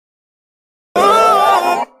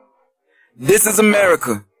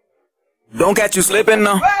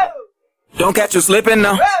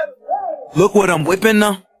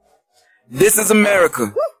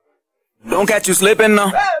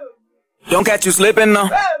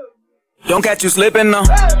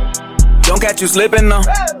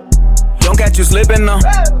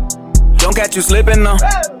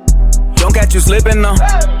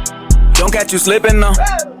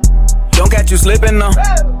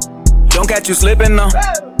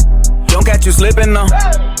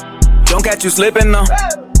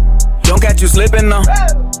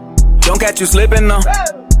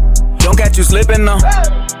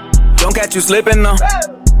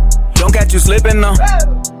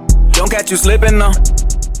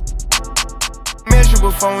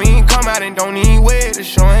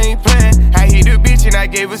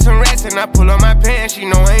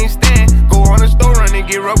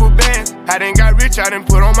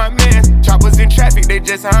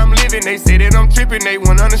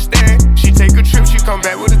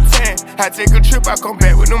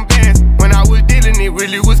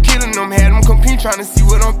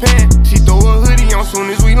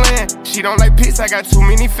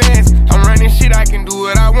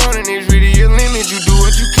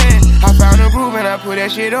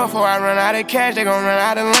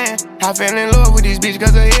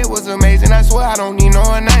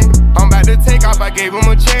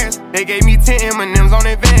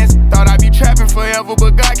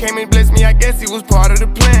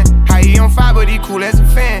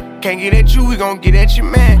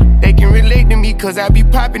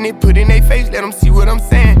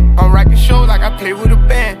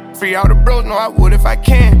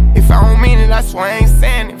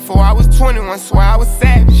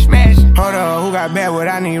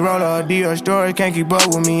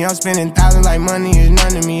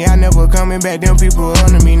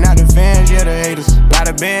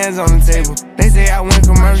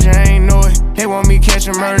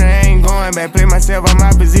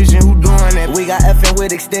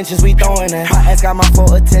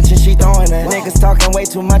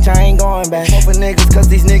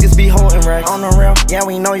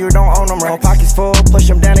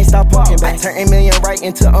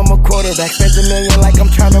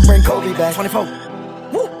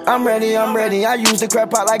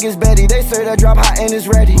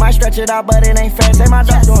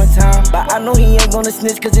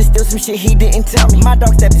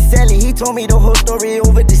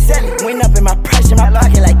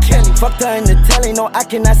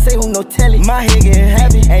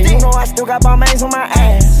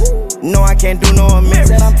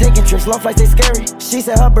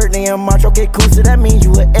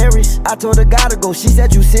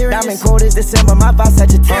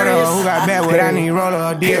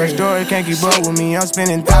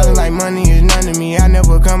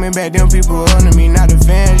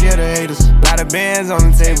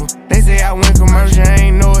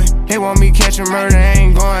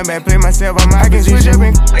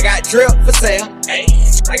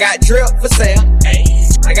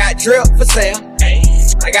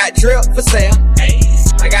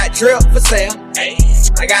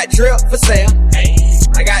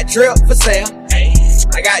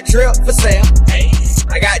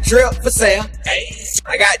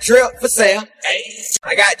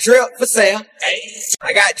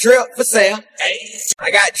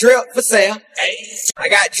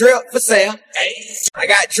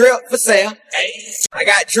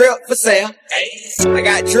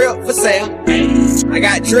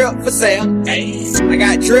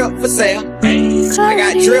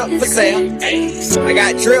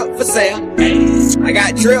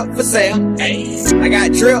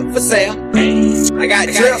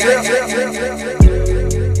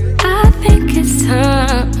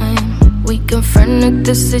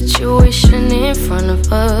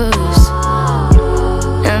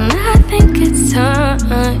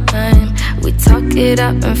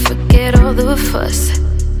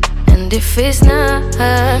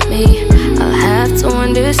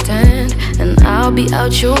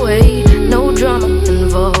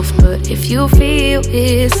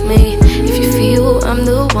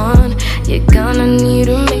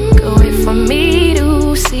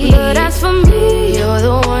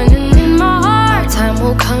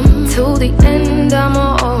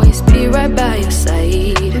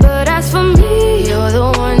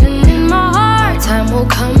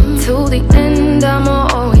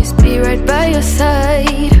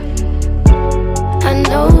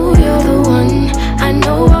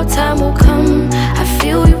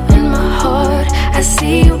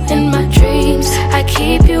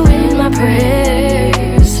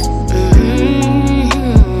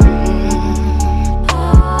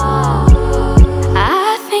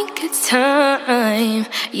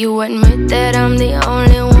You admit that I'm the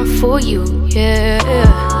only one for you, yeah.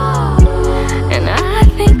 And I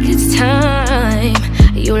think it's time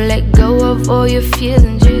you let go of all your fears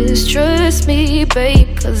and just trust me,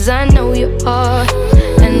 babe. Cause I know you are,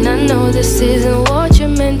 and I know this isn't what you're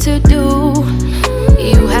meant to do.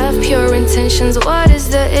 You have pure intentions, what is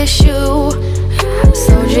the issue?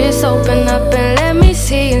 So just open up and let me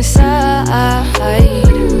see inside.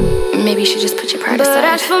 Maybe you should just put your pride aside. But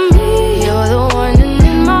as for me, you're the one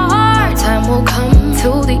in my heart. Time will come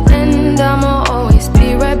to the end, I'ma always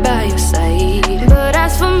be right by your side. But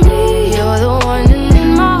as for me, you're the one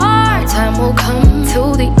in my heart. Time will come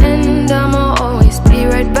to the end, I'ma always be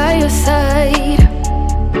right by your side.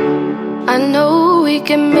 I know we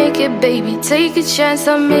can make it, baby, take a chance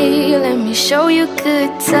on me. Let me show you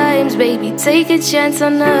good times, baby, take a chance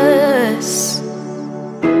on us.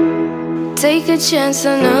 Take a chance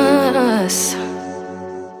on us.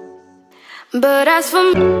 But as for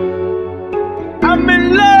me, I'm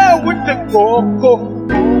in love with the coco.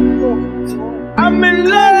 I'm in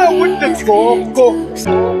love with the coco.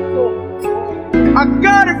 I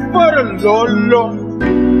got it for the Lolo.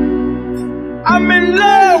 I'm in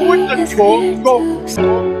love with the coco.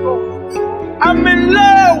 I'm in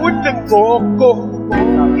love with the coco.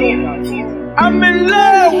 I'm in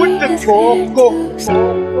love with the coco.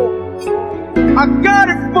 I got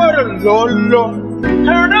it for the Lolo.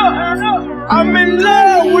 Turn up. I'm in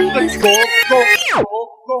love with the coco.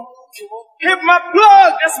 Hit my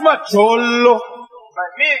plug, that's my cholo.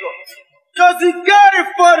 Cause he got it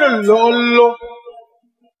for the Lolo.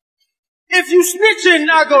 If you snitching,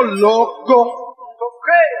 I go loco.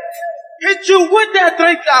 Hit you with that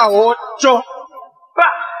 38.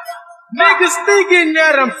 Niggas thinking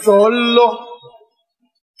that I'm solo.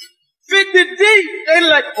 50 deep, they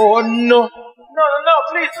like, oh no. No,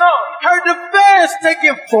 please, no. Heard the fans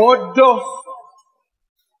taking photos.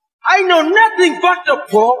 I know nothing but the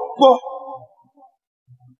popo.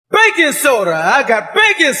 Baking soda, I got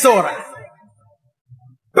baking soda.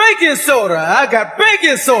 Baking soda, I got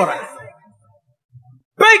baking soda.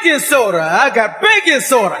 Baking soda, I got baking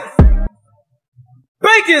soda.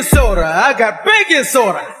 Baking soda, I got baking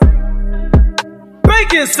soda.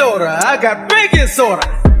 Baking soda, I got baking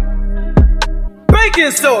soda.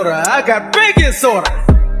 Baking soda, I got baking soda.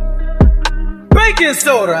 Baking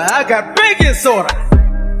soda, I got baking soda.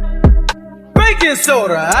 Baking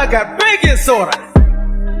soda, I got baking soda.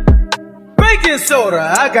 Baking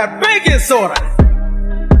soda, I got baking soda.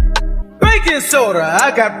 Baking soda,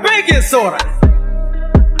 I got baking soda.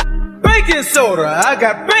 Baking soda, I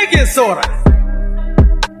got baking soda.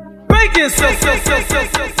 Baking soda.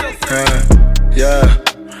 Yeah.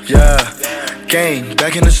 Gang,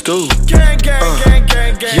 back in the stool.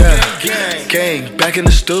 Gang, back in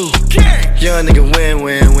the stool. Young nigga win.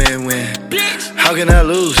 How can I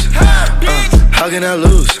lose? How can I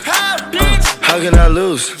lose? How can I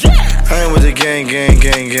lose? I ain't with the gang.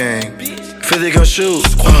 50 gon' shoot.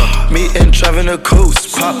 Me and driving a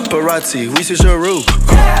coast. Paparazzi, we see your roof.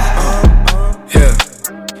 Yeah.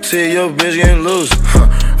 See your bitch getting loose.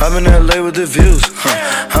 I'm in LA with the views.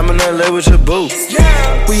 I'm in LA with your boo.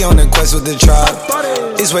 We on the quest with the tribe.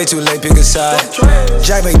 It's way too late, pick a side.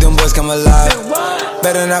 Jack make them boys come alive.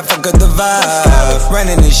 Better not fuck up the vibe.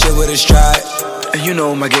 Running this shit with a stride. And you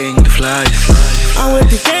know my gang, the flies. I'm with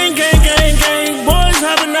the gang. Boys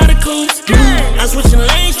hopping out of coops. I'm switching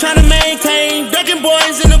lanes, trying to maintain. Ducking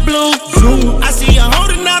boys in the blue. I see you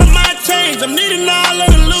holding out of my chains. I'm needing all of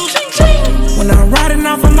the loot. When I'm riding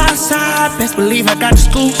off on my side, best believe I got the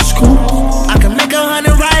scoop. I can make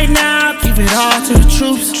 100 right now, keep it all to the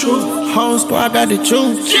troops. Whole squad got the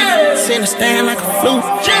juice. Send a stand like a flute.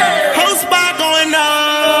 Whole spot going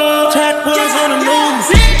up. Jack boys on the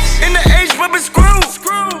news. In the H, whipping screw.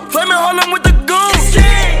 Flaming Harlem with the goons.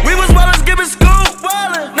 We was wildin' giving scoop.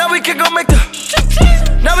 Now we can go make the.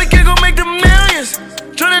 Now we can go make the millions.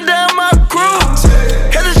 Turning down my crew.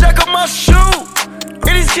 Had the jack on my shoe.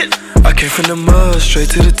 Any shit. I came from the mud, straight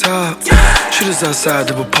to the top. Shooters outside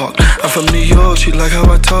the park. I'm from New York, she like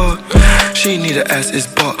how I talk. She need her ass, it's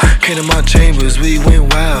bought. Came to my chambers, we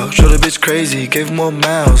went wild. Showed the bitch crazy, gave her more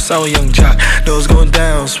miles. Sour young jock, nose going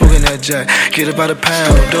down. Smoking that jack, get about a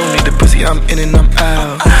pound. Don't need the pussy, I'm in and I'm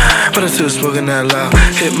out. But I'm still smoking that loud.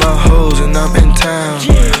 Hit my hoes and I'm in town.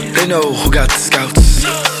 They know who got the scouts.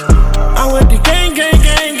 I'm with the gang.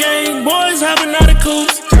 Boys hopping out of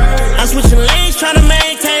coops. I'm switching lanes, trying to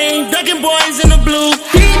maintain. Ducking boys in the blue.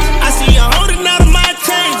 I see you holding out of my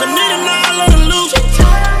chains. I'm needing all of the loot.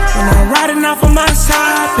 When I'm riding off on my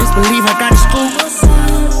side, best believe I got the scoop.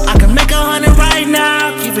 I can make 100 right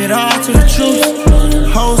now, keep it all to the truth.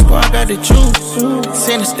 Whole squad got got the juice.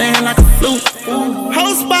 Send a stand like a flute.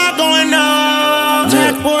 Whole spot going up.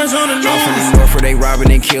 Jack boys on the news. I'm from the north where they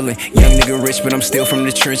robbing and killing. Young nigga rich, but I'm still from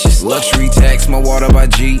the trenches. Luxury tax, my water by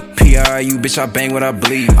G. PRU, bitch, I bang what I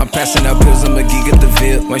bleed. I'm passing out pills, I'm a geek at the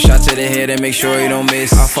VIP. One shot to the head and make sure he don't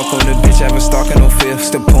miss. I fuck on the bitch, have a stalking no fifth.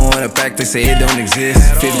 Still pouring it back, they say it don't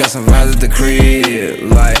exist. Fifth got some vibes at the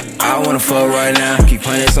crib. Like, I wanna fuck right now. Keep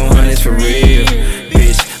hundreds on hundreds for real.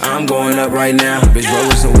 Bitch, I'm going up right now. Bitch, roll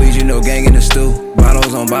with some weed, you know, gang in the stew.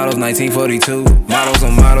 Bottles on bottles, 1942. Models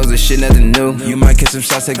on models, this shit nothing new. You might get some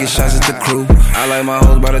shots, taking shots at the crew. I like my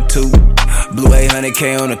hoes by the two. Blue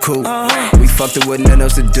 800K on the coupe. We fucked it with nothing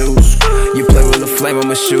else to do. You play with a flame,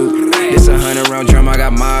 I'ma shoot. It's a 100-round drum, I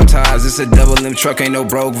got mob ties. It's a double limb truck, ain't no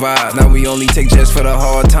broke vibes. Now we only take jets for the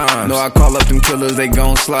hard times. No, I call up them killers, they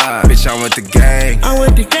gon' slide. Bitch, I went the gang. I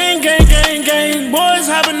went the gang, gang, gang, gang. Boys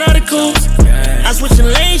hopping out of coops. I switching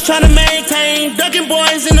lanes, trying to maintain. Ducking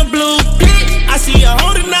boys in the blue. I see you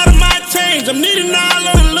holding out of my change. I'm needing all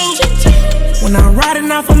of the loot. When I'm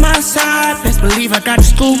riding off on my side, best believe I got the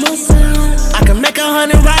scoop. I can make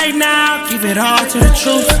 100 right now, keep it all to the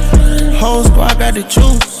truth. Whole squad got the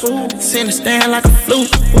juice, send a stand like a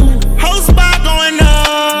flute. Whole spot going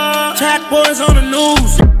up, Jack boys on the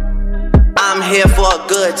news. I'm here for a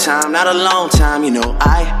good time, not a long time, you know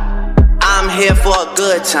I'm here for a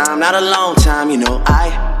good time, not a long time, you know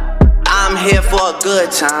I'm here for a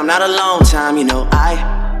good time, not a long time, you know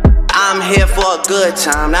I'm here for a good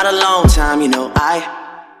time, not a long time, you know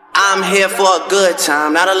I'm here for a good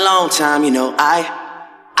time, not a long time, you know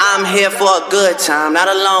I'm here for a good time, not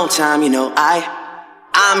a long time, you know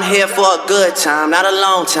I'm here for a good time, not a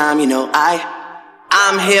long time, you know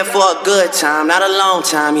I'm here for a good time, not a long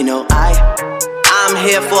time, you know I'm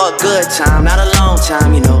here for a good time, not a long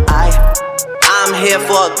time, you know I'm here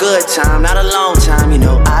for a good time, not a long time, you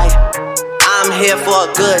know I'm here for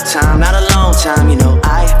a good time, not a long time, you know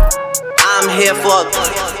I'm here for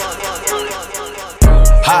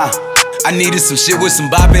I needed some shit with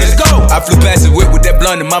some bop in it. Let's go. I flew past the whip with that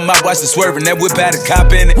blunt in my mouth, watched it swerving. That whip had a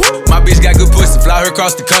cop in it. My bitch got good pussy, fly her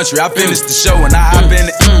across the country. I finished the show and I hop in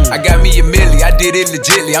it. I got me a milli, I did it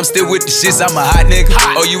legitly. I'm still with the shits, I'm a hot nigga.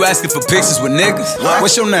 Oh, you asking for pictures with niggas?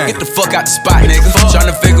 What's your name? Get the fuck out the spot, nigga.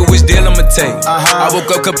 Tryna figure which deal I'ma take. I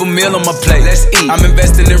woke up, couple meal on my plate. Let's eat. I'm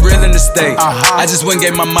investing in real estate. I just went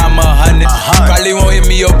and gave my mama 100. Probably won't hear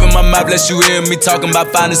me open my mouth, unless you hear me talking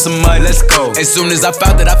about finding some money. Let's go. As soon as I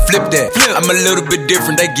found that, I flipped that. I'm a little bit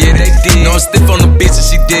different, they get it. No, I'm stiff on the bitch and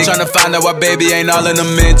she dig. Tryna find out why baby ain't all in the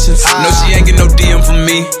mentions. No, she ain't get no DM from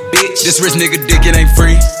me. Bitch, this rich nigga dick, it ain't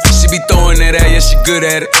free. She be throwing that at, yeah, she good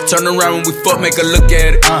at it. Turn around when we fuck, make her look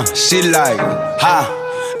at it. She like,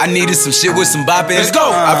 I needed some shit with some bop in it. Let's go.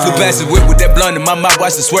 I flew past the whip with that blunt in my mouth,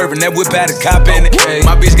 watched it swerving. That whip had a cop in it.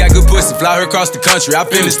 My bitch got good pussy, fly her across the country. I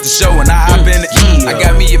finished the show and I hop in it. I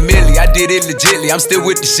got me a milli, I did it legitly. I'm still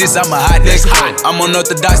with the shits, I'm a hot nigga. I'm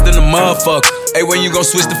unorthodox than a motherfucker. Hey, when you gon'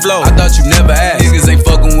 switch the flow? I thought you never asked. Niggas ain't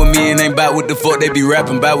fucking with me and ain't bout what the fuck they be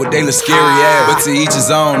rapping about, what they look scary ass. But to each his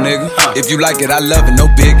own, nigga. If you like it, I love it, no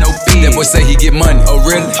big, no fee. That boy say he get money. Oh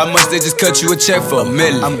really? How much they just cut you a check for? $1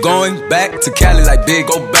 million. I'm going back to Cali like big,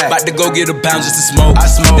 go back. About to go get a pound just to smoke. I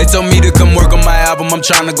smoke. They told me to come work on my album. I'm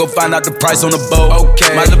tryna go find out the price on the boat.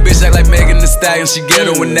 Okay. My little bitch act like Megan Thee Stallion. She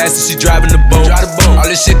ghetto and nasty, she driving the boat. All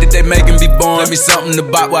this shit that they making be born. Let me something to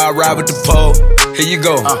bop while I ride with the pole. Here you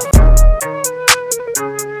go.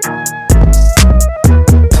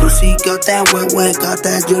 She got that wet, got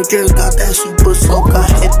that JoJo, got that super soaker.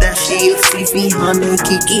 Hit that, she a Fifi, Honda,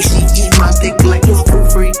 Kiki. She eat my dick like it's for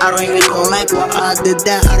free. I don't even know like why I did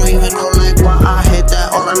that. I don't even know like why I hit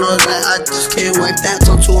that. All I know is that I just can't wipe that.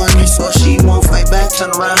 Talk to her, so she won't fight back.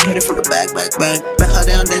 Turn around, hit it from the back. Bet her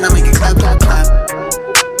down, then I make it clap. I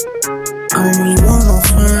don't really want no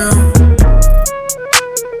fun.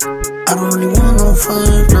 I don't really want no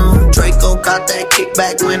fun, no. Draco got that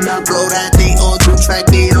kickback when I blow that. They all do track,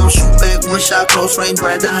 they don't shoot back. One shot close range,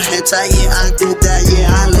 right down head tight. Yeah, I did that,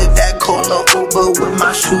 yeah, I live that. Call a Uber with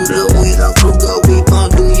my shooter. We the Kruger, we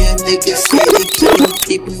gon' do your niggas. Say they killing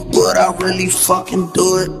people, but I really fucking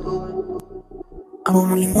do it. I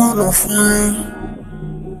don't really want no fun.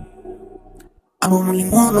 I don't really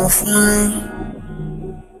want no fun.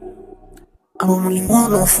 I don't really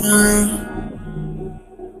want no fun.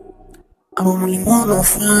 I don't really want no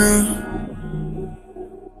fun.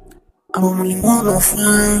 I don't really want no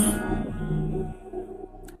fun.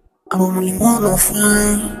 I don't really want no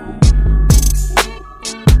fun.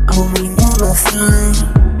 I don't really want no fun.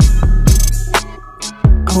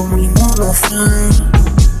 I don't really want no fun.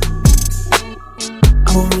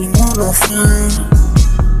 I don't really want no fun.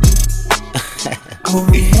 I don't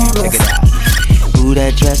really want no fun. ooh,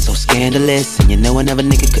 that dress so scandalous. And you know another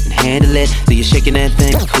nigga couldn't handle it. So you're shaking that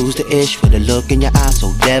thing like who's the ish? With a look in your eyes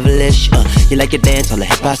so devilish. You like your dance, all the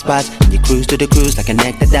hip hop spots. And you cruise to the cruise like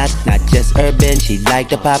connect the dots. Not just urban, she liked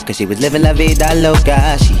the pop. Cause she was living la vida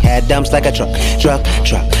loca. She had dumps like a truck.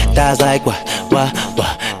 Thighs like what?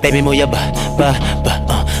 Baby, move your butt.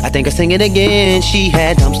 I think I sing it again. She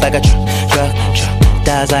had dumps like a truck.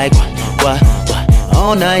 Thighs like what?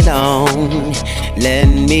 All night long. Let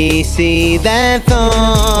me see that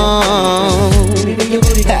thong,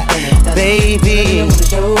 baby.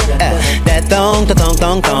 That thong.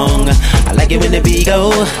 I like it when the beat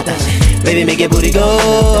go. Baby, make your booty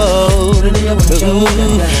go.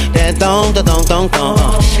 That thong.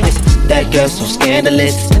 That girl so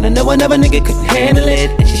scandalous, and I know another nigga couldn't handle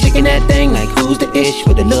it. And she shaking that thing like who's the ish?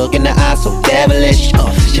 With a look in the eye so devilish.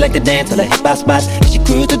 She like to dance on the hip hop spots. She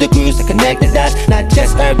cruise to the cruise to connect the dots. Not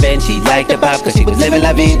just urban, she liked the pop. Cause she was living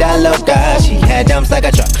la vida loca. She had dumps like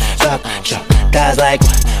a truck. Guys like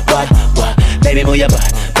what? Baby, move your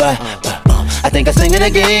butt. I think I sing it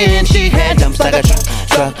again. She had dumps like a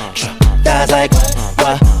truck. Guys like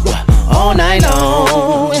what? All night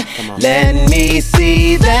long. Let me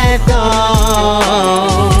see that thong,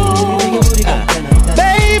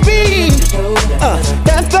 baby.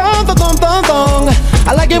 That thong.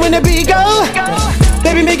 I like it when the beat go.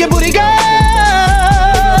 Baby, make your booty go.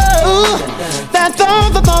 That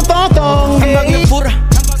thong. Hambang fura,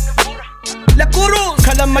 la kuru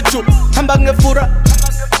kalamachu. Hambang fura,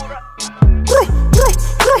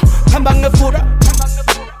 hambang fura,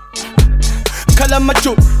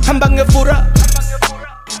 kalamachu. Hambang fura.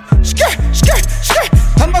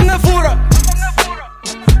 Hambang fura,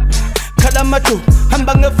 kalamatu.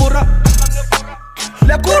 Hambang fura,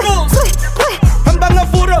 la kuru. Hambang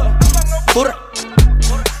fura,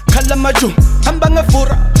 kalamatu. Hambang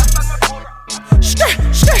fura.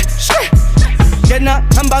 Gena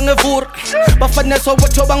hambang fura, bafana so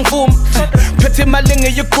wacho bang boom. Peti malinge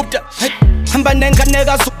yukupta, hambang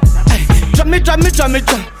nega su. Drummy.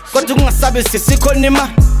 Kodu ngasabe sisi konima.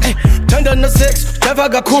 Turn down the sex, driver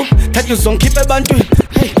ga cool. That you zone keep a bantu.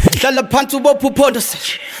 Dala pantu bo pupondo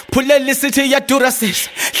sesh. Pull a city ya dura sesh.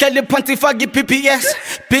 Shally panty faggy PPS.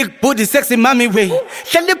 Big booty sexy mommy way.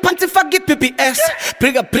 Shally panty faggy PPS.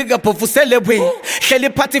 Priga pofu sele way. Shally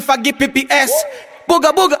panty faggy PPS.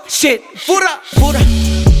 Boga shit. Fura.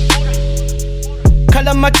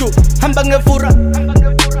 Kalamachu. Hambang fura.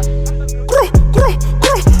 Kru.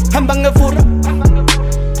 Hambang fura.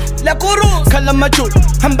 La kuru kalamachu.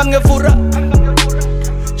 Hambang fura.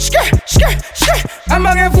 Shke.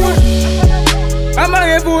 Hambang fura.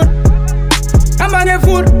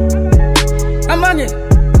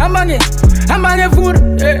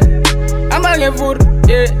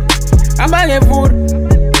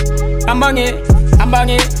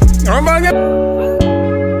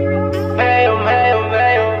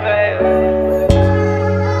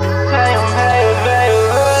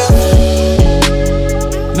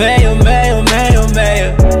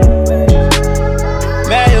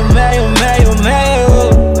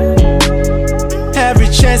 Every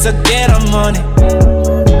chance I get, I'm on it.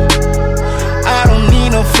 I don't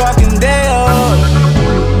need no fucking day off.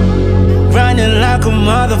 Grinding like a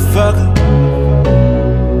motherfucker.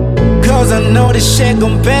 Cause I know this shit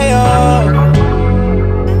gon' pay off.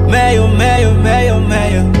 Mayo.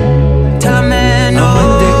 Tell a man no. I'm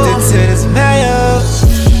addicted to this mayo.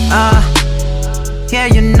 Yeah,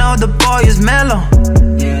 you know the boy is mellow.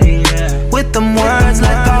 With them words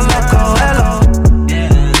like all Coelho.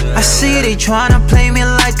 I see they tryna play me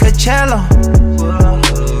like a cello.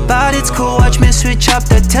 But it's cool, watch me switch up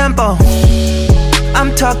the tempo.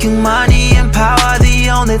 I'm talking money and power. The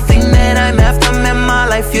only thing that I'm after, man, my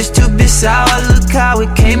life used to be sour. Look how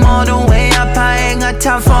it came all the way up. I ain't got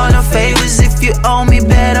time for no favors. If you owe me,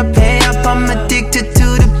 better pay up. I'm addicted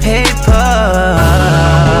to the paper.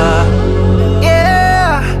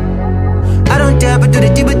 Yeah, I don't dare but do the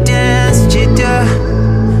diva dance, jitter.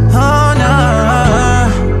 Oh no,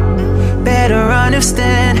 better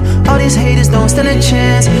understand. All these haters don't stand a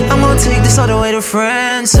chance. I'm gonna take this all the way to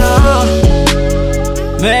France. Oh,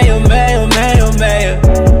 Mayo.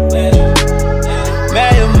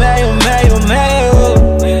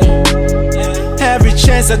 Every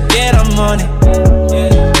chance I get, I'm on it.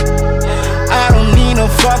 I don't need no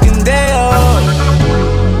fucking day off.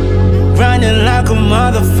 Grinding like a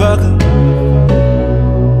motherfucker.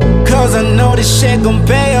 Cause I know this shit gon'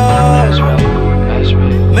 pay off.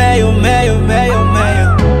 Mayo.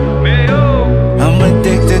 I'm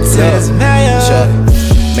addicted to this mayo.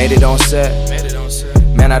 Made it on set.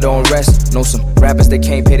 Man, I don't rest. Know some rappers that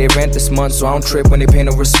can't pay their rent this month, so I don't trip when they pay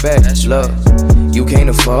no respect. Look, you can't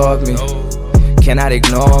afford me. cannot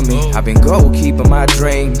ignore me. I've been gold keeping my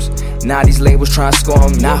dreams. Now these labels tryna score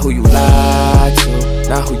me. Not who you lie to,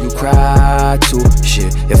 not who you cry to.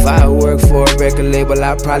 Shit, if I work for a record label,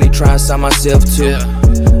 I'd probably try and sign myself too.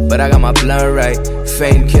 But I got my blunt right.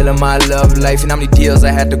 Fame killing my love life. And how many deals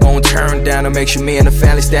I had to go and turn down to make sure me and the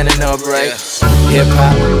family standing upright. Hip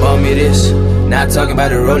hop, bought me this. Not talking about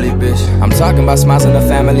the rolly bitch. I'm talking about smiles on the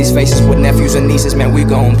family's faces. With nephews and nieces, man, we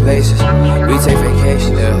going places. We take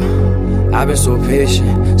vacations, yeah. I've been so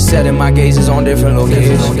patient, setting my gazes on different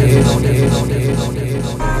locations.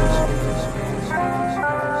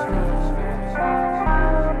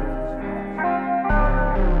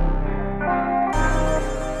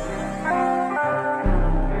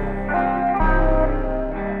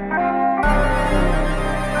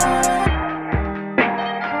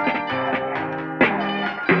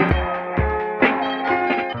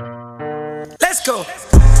 Let's go.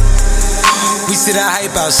 We see the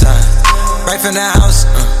hype outside. Right from the house,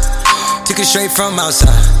 took it straight from outside.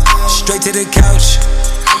 Straight to the couch,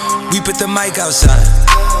 we put the mic outside.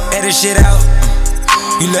 Edit shit out,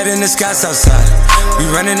 you letting the scouts outside. We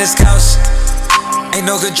running the scouts, ain't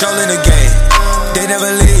no control in the game. They never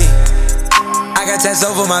leave, I got tats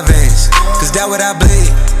over my veins, cause that what I bleed.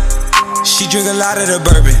 She drink a lot of the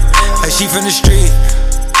bourbon, like she from the street.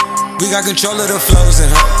 We got control of the flows in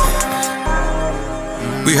her.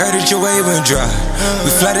 We heard that your wave went dry.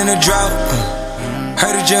 We flooding the drought.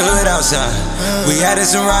 Heard that your hood outside. We added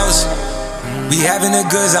some routes. We having the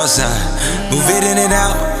goods outside. Move it in and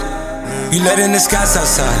out. You letting the scouts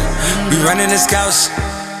outside. We running the scouts.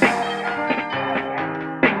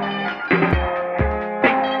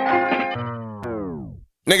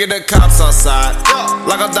 Nigga, the cops outside.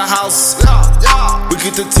 Lock up the house. We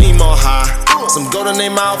keep the team on high. Some gold in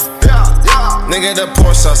their mouth. Nigga, the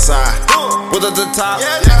Porsche outside. With at the top.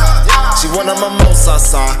 She one of my most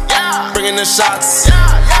outside. Bringing the shots.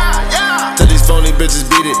 Tell these phony bitches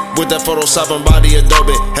beat it. With that Photoshop and body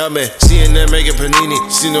Adobe. Helmet. She in there making panini.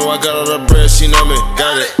 She know I got all the bread. She know me.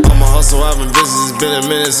 Got it. I'm a hustle. I've been business. It's been a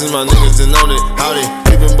minute since my niggas done known it. Howdy.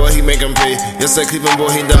 Cleveland boy, he make them pay. Yes, that Cleveland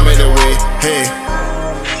boy, he done made a way. Hey.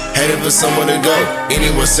 Headed for somewhere to go.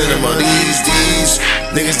 Anywhere send them on these.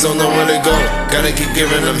 Niggas don't know where to go. Gotta keep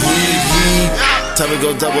giving them heat. Time to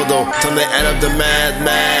go double though. Time to add up the mad.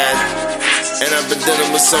 And I've been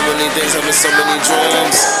dealing with so many things, having so many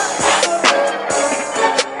dreams.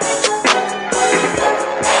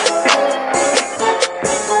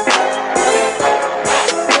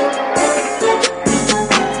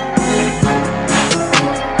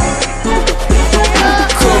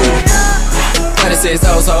 It's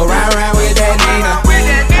so round with that Nina.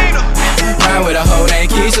 Round with a hoe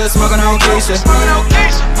named Keisha, smoking on Keisha.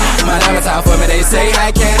 My diamonds out for me, they say,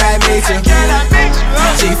 how can I meet you?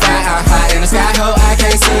 G5, I'm high in the sky, ho, I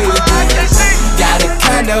can't see you. Got a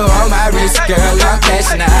condo on my wrist, girl, I'm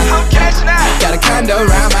cashing out. Got a condo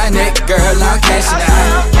around my neck, girl, I'm cashing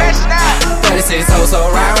out. 36 so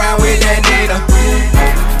round with that Nina.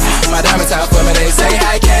 My diamonds out for me, they say,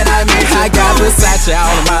 how can I meet you? I got Versace all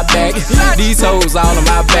on my back, these hoes all on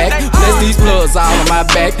my back, plus these plugs all on my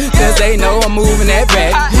back, cause they know I'm moving that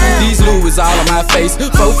back. These Louis all on my face,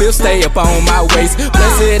 4/5 stay up on my waist,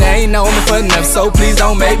 plus it ain't on me for nothing, so please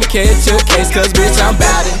don't make me catch your case, cause bitch I'm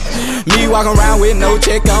bout it. Me walking around with no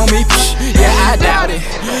check on me, yeah I doubt it.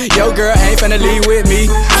 Your girl ain't finna leave with me,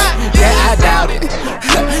 yeah I doubt it.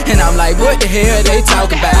 And I'm like, what the hell they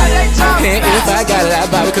talking about? And if I got it, I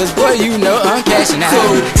buy it, cause boy, you know I'm cashing out.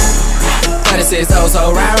 36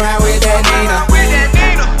 so round with that Nina.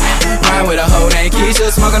 Round with a hoe named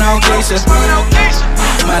Keisha, smoking on Keisha.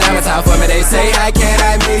 My diamonds out for me, they say, how can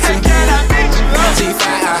I meet you? G5,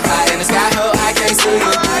 I'm high in the sky, ho, I can't see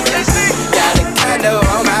you. Got a condo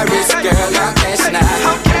on my wrist, girl, I'm cashing out.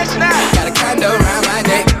 Got a condo around my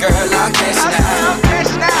neck, girl, I'm cashing out.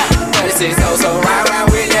 36 so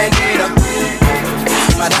round with that Nina.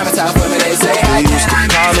 My diamonds out for me, they say, I used to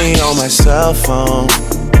call me on my cell phone.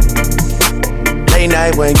 Late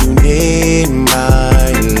night when you need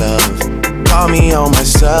my love. Call me on my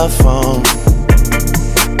cell phone.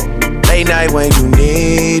 Late night when you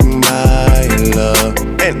need my love.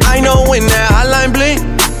 And I know when that hotline blink,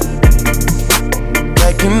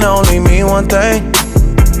 that can only mean one thing.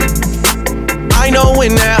 I know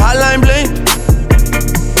when that hotline blink,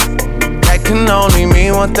 that can only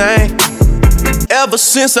mean one thing. Ever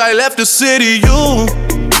since I left the city, you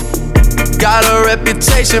got a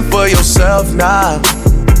reputation for yourself now.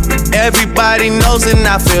 Everybody knows and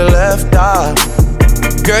I feel left out.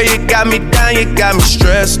 Girl, you got me down, you got me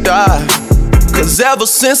stressed out. Cause ever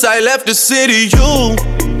since I left the city, you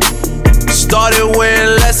started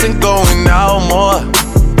wearing less and going out more.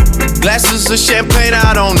 Glasses of champagne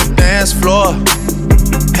out on the dance floor.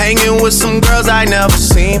 Hanging with some girls I never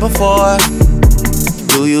seen before.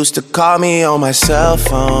 You used to call me on my cell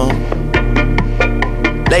phone.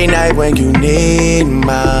 Late night when you need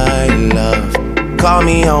my love. Call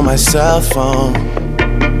me on my cell phone.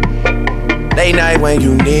 Late night when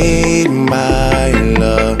you need my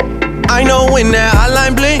love. I know when that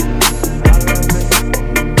hotline blink,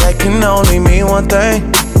 that can only mean one thing.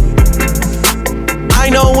 I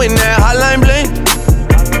know when that hotline blink,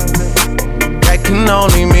 that can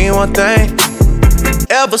only mean one thing.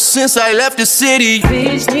 Ever since I left the city,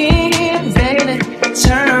 please me, baby.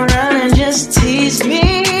 Turn around and just tease me,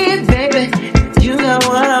 baby. You got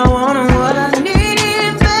what I want and what I need,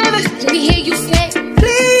 baby. Let me hear you say,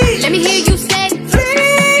 please. Let me hear you say, please.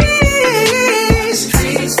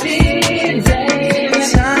 Tease me, baby.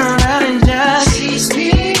 Turn around and just tease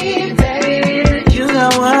me, baby. You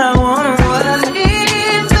got what I want and what I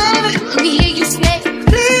need, baby. Let me hear you say,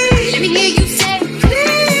 please. Let me hear you say,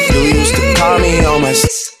 please. You used to call me on my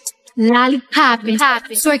Lollipoppin',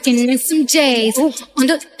 twerking in some J's on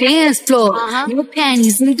the dance floor. No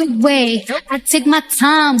panties in the way. I take my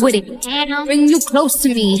time with it. Bring you close to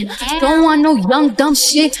me. Don't want no young dumb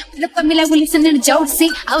shit. Look at me like we're listening to Josie.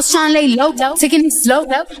 I was trying to lay low, taking it slow.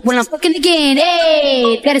 When I'm fucking again,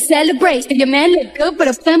 hey, gotta celebrate. If your man look good, but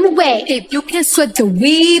I'm family way. If you can sweat the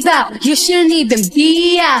weave out, you shouldn't even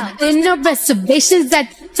be out. There no reservations that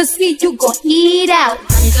to see you gon' eat out.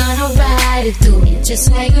 I'm gonna ride it through it just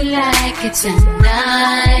like you like it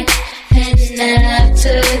tonight. And then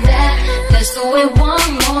after that, let's do it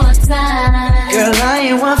one more time. Girl, I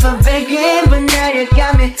ain't one for begging, but now you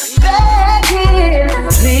got me begging.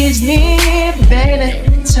 Please me, baby.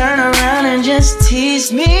 Turn around and just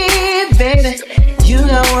tease me, baby. You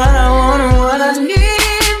got what I want and what I need,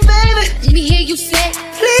 baby. Let me hear you say,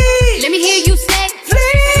 please. Let me hear you say,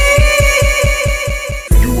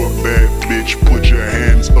 bitch, put your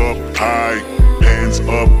hands up high, hands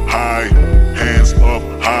up high, hands up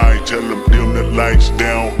high. Tell them dim the lights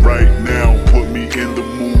down right now, put me in the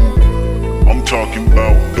mood. I'm talking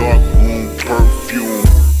about dark room perfume.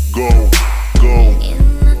 Go, go.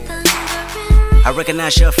 I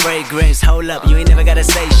recognize your fragrance, hold up, you ain't never gotta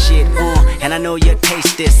say shit, and I know you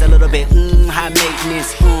taste this a little bit, high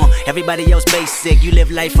maintenance, everybody else basic, you live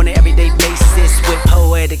life on an everyday basis with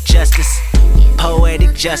poetic justice.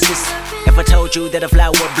 Poetic justice. If I told you that a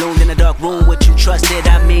flower bloomed in a dark room, would you trust it?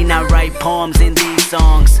 I mean, I write poems in these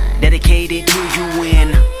songs dedicated to you when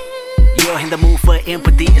you're in the mood for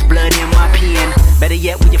empathy. It's blood in my pen. Better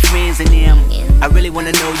yet, with your friends and them. I really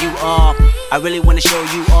wanna know you all. I really wanna show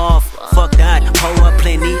you off. Fuck that, pour up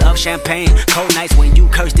plenty of champagne. Cold nights when you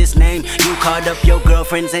curse this name. You called up your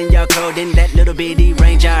girlfriends and y'all curled in that little bitty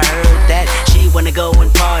range. I heard that she wanna go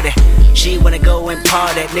and party. She wanna go and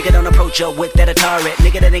party. Nigga, don't approach her with that Atari.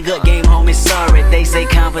 Nigga, that ain't good game, homie, sorry. They say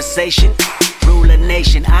conversation rule a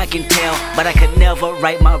nation. I can tell, but I could never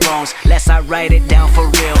right my wrongs lest I write it down for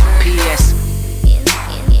real. P.S.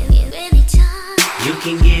 You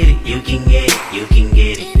can get it, you can get it, you can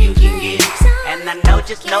get it, you can get it. And I know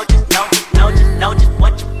just what you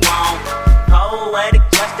want. Poetic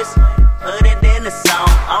justice, put it in the song,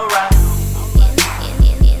 alright.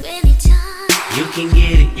 You can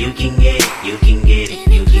get it, you can get it, you can get it,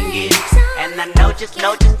 you can get it. And I know just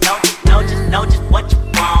what you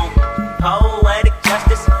want. Poetic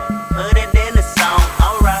justice, put it in the song,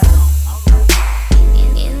 alright.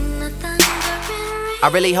 I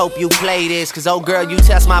really hope you play this, cause oh girl, you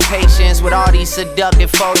test my patience with all these seductive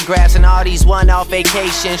photographs and all these one-off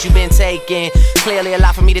vacations you've been taking. Clearly a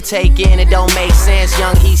lot for me to take in, it don't make sense.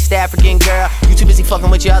 Young East African girl, you too busy fucking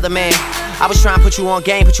with your other man. I was trying to put you on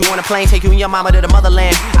game, put you on a plane, take you and your mama to the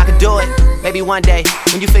motherland. I could do it, maybe one day,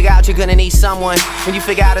 when you figure out you're gonna need someone. When you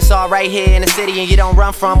figure out it's all right here in the city and you don't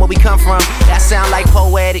run from where we come from. That sound like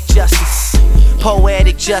poetic justice.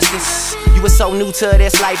 Poetic justice. You were so new to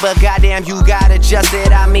this life, but goddamn, you got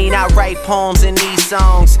adjusted. I mean, I write poems in these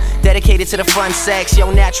songs dedicated to the fun sex,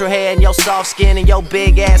 your natural hair and your soft skin and your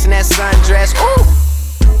big ass and that sundress. Ooh,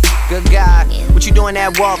 good God, what you doing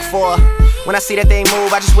that walk for? When I see that thing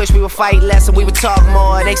move, I just wish we would fight less and we would talk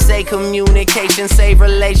more. They say communication save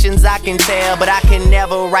relations, I can tell, but I can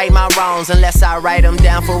never right my wrongs unless I write them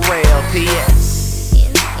down for real. P.S.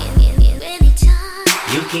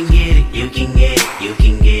 You can get it, you can get it, you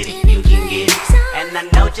can get it, you can get it. And I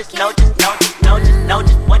know just what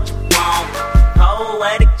you want.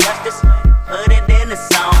 Poetic justice, put it in the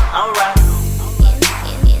song, alright.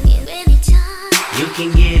 You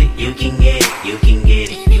can get it, you can get it, you can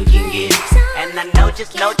get it, you can get it. And I know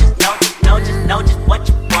just what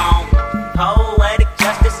you want. Poetic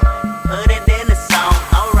justice, put it in the song,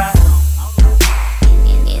 alright.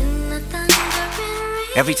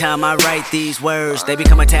 Every time I write these words, they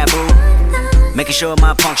become a taboo. Making sure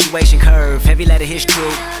my punctuation curve, heavy letter hits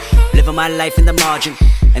true. Living my life in the margin,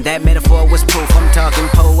 and that metaphor was proof. I'm talking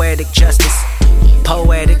poetic justice,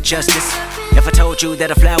 poetic justice. If I told you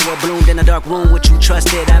that a flower bloomed in a dark room, would you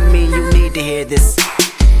trust it? I mean, you need to hear this.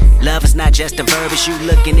 Love is not just a verb, it's you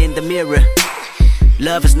looking in the mirror.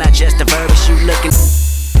 Love is not just a verb, it's you looking.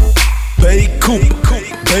 Bay Coupe,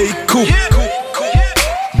 Bay Coupe,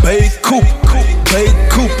 Bay Coupe, Bay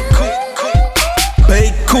Coupe,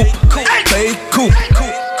 Bay Coupe, Bay Coupe,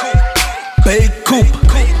 Bay Coupe,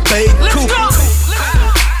 Bay Coupe,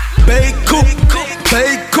 Bay Coupe,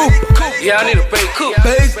 Bay Coupe. Yeah, I need a Bay Coupe.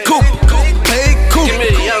 Bay Coupe, Bay Coupe. Give me a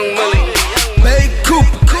Young Millie. Bay Coupe,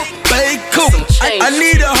 Bay Coupe. I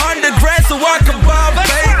need 100 grand so I can buy a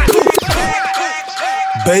Bay Coupe.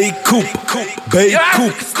 Bay Coupe, Bay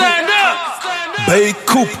Coupe. Stand up. Bay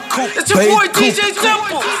Coupe, It's your boy DJ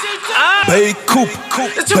Simple. Bay Coupe,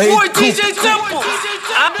 It's your boy DJ Simple.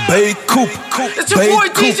 Bay Coupe, It's your boy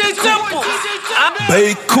DJ Simple.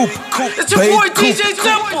 Bay Coupe, It's your boy DJ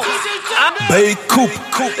Simple. Bay Coupe,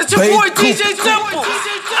 It's your boy DJ Simple.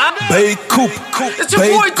 Bay Coupe, It's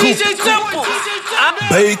your boy DJ Simple.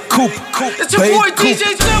 Bay Coupe, It's your boy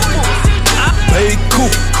DJ Simple. Bay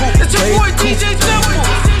Coupe, It's your boy DJ Simple.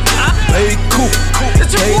 Bay Coupe,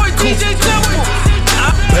 It's your boy DJ Simple.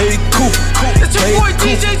 Bay Coupe, It's your boy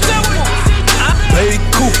DJ Simple. Bay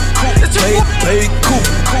Coupe, It's your boy Bay Coupe,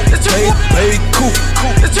 It's your boy Bay Coupe, It's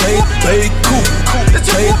your boy Bay Coupe, It's your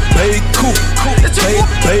boy Bay Coupe, It's your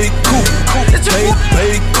boy Bay Coupe, It's your boy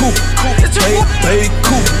Bay Coupe, It's your boy Bay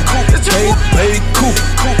Coupe, It's your boy Bay Coupe.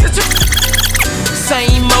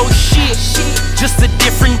 Same old shit, just a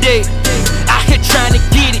different day. Out here trying to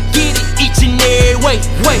get it each and every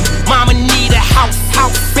way. Mama need a house,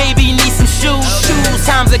 baby need some shoes.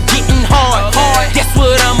 Times are getting hard. Guess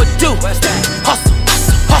what I'ma do? Hustle,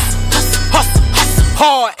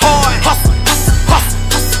 hard, hustle,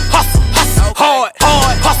 hard,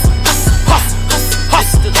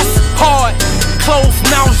 hard. Closed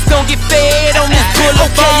mouths don't get fed on this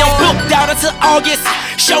boulevard. Okay, I'm booked out until August.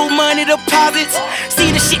 Show money deposits.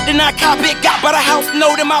 See the shit then I cop it. Got by the house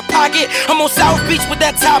note in my pocket. I'm on South Beach with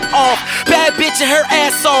that top off. Bad bitch and her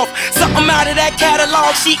ass off. Something out of that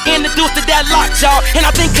catalog. She introduced to that lockjaw. And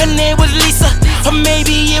I think her name was Lisa. Or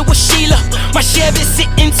maybe it was Sheila. My Chevy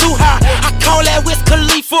sitting too high. I call that Wiz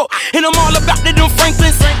Khalifa. And I'm all about them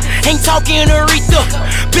Franklins. Ain't talking Aretha.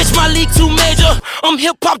 Bitch, my league too major. I'm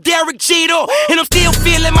hip-hop Derek Jeter. And I'm still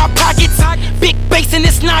feeling my pockets. Big bass and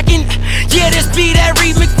it's knocking. Yeah, this be that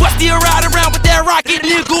remix. Busty a ride around with that rocket.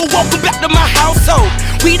 Nigga, welcome back to my household.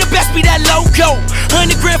 We the best, be that logo.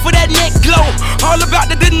 100 grand for that neck glow. All about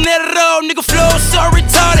the dinero. Nigga flow so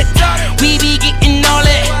retarded. We be getting all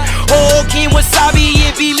that. Oh, King Wasabi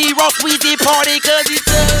and Billy Ross, we did party cause it's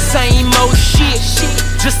the same old shit.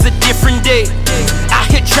 Just a different day. Out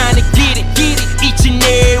here trying to get it each and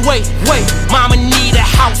every way. Mama need a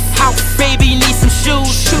house, baby need some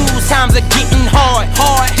shoes. Times are getting hard.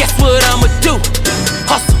 Guess what I'ma do?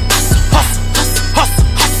 Hustle,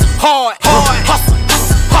 hard, hustle.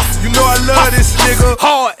 You know I love this nigga.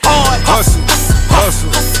 Hard, hustle.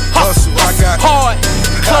 I got hard.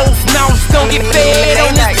 Closed mouths don't get fed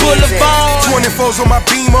on this boulevard. 24s on my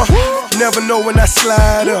Beamer. Never know when I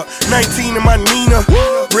slide up. 19 in my Nina.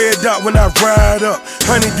 Red dot when I ride up.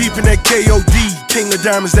 100 deep in that KOD. King of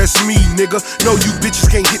diamonds, that's me, nigga. No, you bitches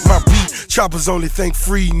can't get my beat. Choppers only think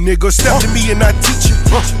free, nigga. Step to me and I teach you.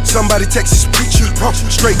 Somebody Texas preacher.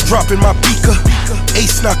 Straight dropping my beaker.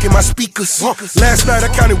 Ace knocking my speakers. Last night I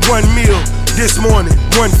counted 1 meal. This morning,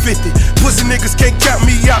 150. Pussy niggas can't count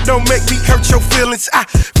me out. Don't make me hurt your feelings. I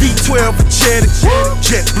V12 a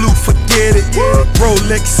Jet Blue, forget it.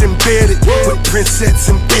 Rolex embedded with princess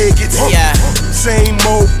and bigots. Yeah. Same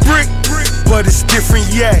old brick, but it's different,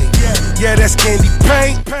 yeah. Yeah, that's candy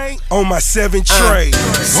paint on my 7 tray.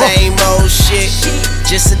 Same old shit,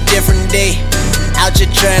 just a different day. Out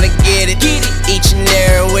here trying to get it each and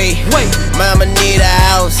every way. Mama need a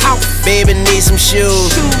house, baby need some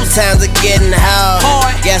shoes. Times are getting hard.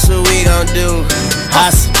 Guess what we gon' do?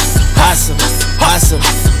 Hustle,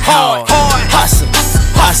 hard.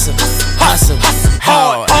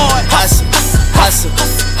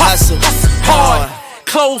 Hustle, hard.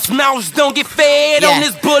 Closed mouths don't get fed on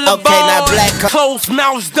this boulevard. Okay, now black closed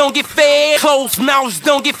mouths don't get fed. Closed mouths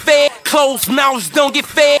don't get fed. Closed mouths don't get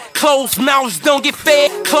fed. Closed mouths don't get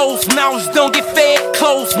fed. Closed mouths don't get fed.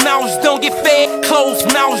 Closed mouths don't get fed. Closed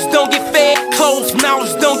mouths don't get fed. Closed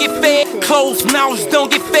mouths don't get fed. Closed mouths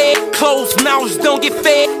don't get fed. Closed mouths don't get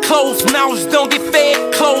fed. Closed mouths don't get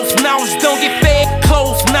fed. Closed mouths don't get fed.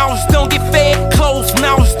 Closed mouths don't get fed. Closed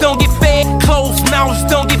mouths don't get fed. Closed mouths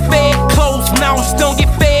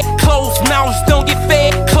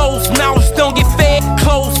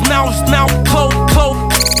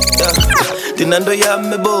Dinando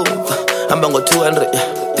yami bo, hamba ngo 200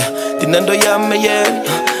 Dinando yami yeah,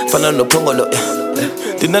 fana no pongolo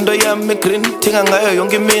Dinando yami green, tinga ngayo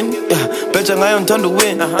yonke min Beja ngayo ntondo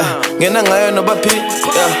win, ngena ngayo no bapi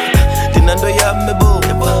Dinando yami bo,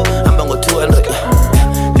 hamba ngo 200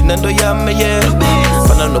 Dinando yami yeah,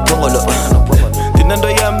 fana no pongolo Dinando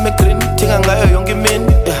yami green, tinga ngayo yonke min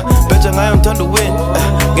Beja ngayo ntondo win,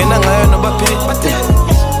 ngena ngayo no bapi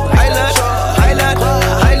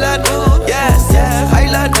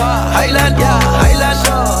Highland, yeah, Highland,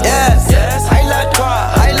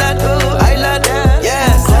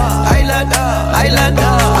 yes, Highland,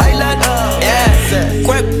 yes.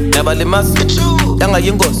 Quick, never limas, yanga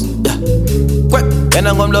yingos, quick,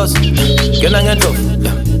 yena ngomlos, yena ngento,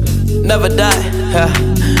 never die,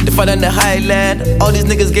 They fall in the highland, all these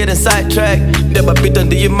niggas getting sidetracked. Never beat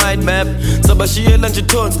under your mind map. Sabashia lunch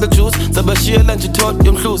tones, the juice. Sabashia lunch taught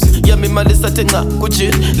young clues. Yami malisa tinga,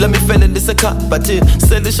 kuchit. Let me fell in this a cut, but it.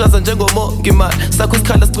 Sell the shots and Django mo, gima. Sakus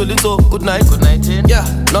colors schooling so good night. Yeah,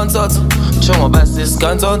 nonsense. Show my best, this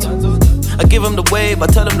guns on. I give them the wave, I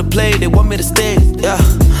tell them to play, they want me to stay. Yeah,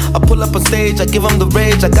 I pull up on stage, I give them the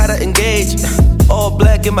rage, I gotta engage. All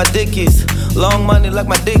black in my dickies, long money like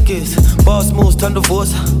my dick is. Boss moves, turn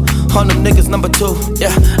divorce, on them niggas number 2.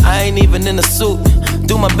 Yeah, I ain't even in a suit,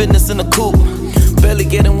 do my business in a coupe. Barely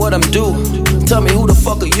getting what I'm due, tell me who the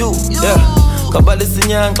fuck are you? Yeah, kabali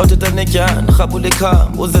sinyang, kautita nekyan,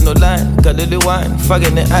 khabulika, uze no line, kalili wine,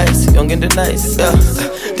 fagin the ice, young in the nice. Yeah,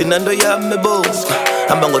 dinando ya me bo,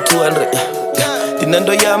 hamba ngo 200.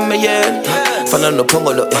 Dinando ya me yeah, fana no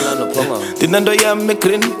pongolo. Dinando ya me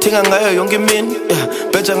green, tinga ngayo yonke min,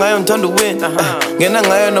 beja ngayo ntondo win, ngena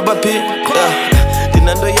ngayo no bapi.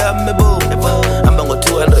 Dinando ya me bo, hamba ngo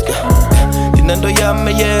 200. Dinando ya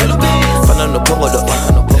me yeah, fana no pongolo.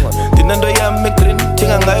 Dinando ya me green,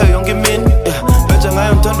 tinga ngayo yonke min, beja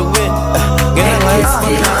ngayo ntondo win, ngena ngayo.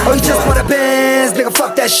 Oh, you just want a Benz, nigga,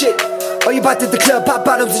 fuck that shit. Oh, you about to the club, pop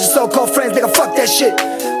bottles with your so-called friends, nigga, fuck that shit.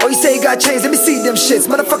 Oh, you say you got chains, let me see them shits.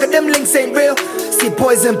 Motherfucker, them links ain't real. See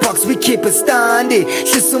boys in box, we keep it standing.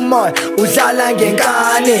 Shisumon, udlala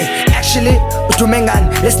ngengane. Actually, utumengan,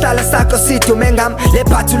 le stala sako si tumengam, le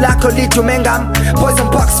patu lako li tumengam. Boys in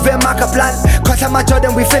box, fair marker plan. Cut my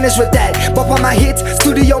Jordan, we finish with that. Bop on my hits,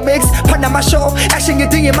 studio mix, Panama show. Action you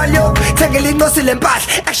think in my yo, tangling no ceiling bass.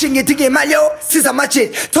 Action you think in my yo, scissor my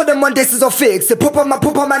shit. Told them one day is all fix. Poop on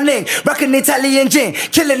my name, rockin' Italian gin,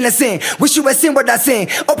 killing the scene. Wish you had seen what I seen.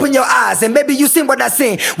 Open your eyes and maybe you seen what I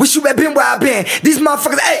seen. Wish you had been where I been. These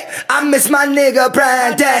motherfuckers, hey, I miss my nigga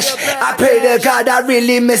Brian Dash. I pray to God I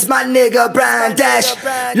really miss my nigga Brian Dash.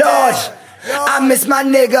 Lord, I miss my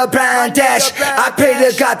nigga Brian Dash. I pray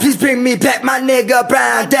to God, please bring me back my nigga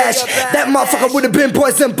Brian Dash. That motherfucker would've been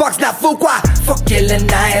poison box, not Fuqua. Fuck killing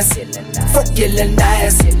nice, fuck killing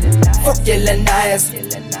nice, fuck killing nice,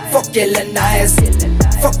 fuck killing nice,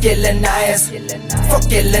 fuck killing nice, fuck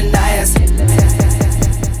killing nice.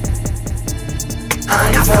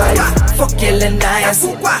 I'm fire. Fuck killing nice.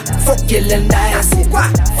 Fuck killing nice.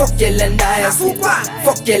 Fuck killing nice.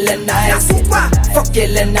 Fuck killing nice. Fuck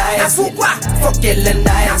killing nice. Fuck killing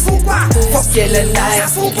nice. Fuck killing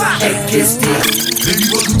nice. Baby,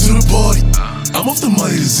 welcome to the party. I'm off the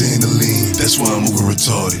money to Xanaline. That's why I'm over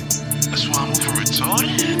retarded.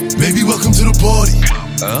 Baby, welcome to the party.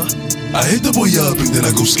 I hit the boy up and then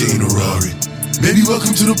I go skate in a Rari. Baby,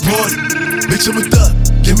 welcome to the party. Bitch, I'm a thot.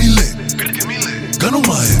 Get me lit. Gun on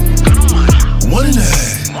my hip, 1.5,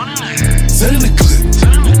 10 in the clip.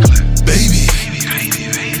 Baby,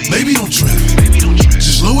 don't trip.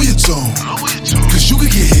 Just lower your tone, cause you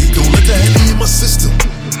could get hit. Don't let that Henny in my system.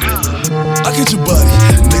 I get your body,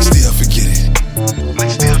 next day I forget it.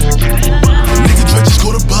 Nigga try just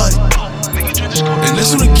go to body, and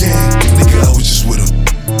that's on the gang. Nigga, I was just with him.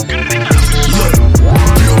 Look,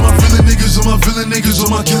 be on my villain niggas, on my villain niggas,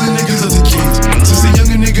 on my killing niggas as a kid. Since a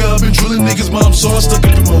younger nigga, I've been drilling niggas, mom saw I stuck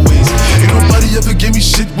up in my ways. Ain't nobody ever gave me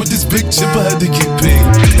shit with this big chip, I had to get paid.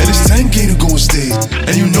 And it's 10K to go on stage,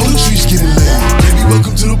 and you know the trees getting laid. Baby,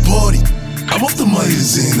 welcome to the party. I'm off the money to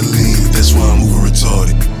Xanaline, that's why I'm over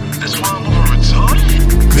retarded.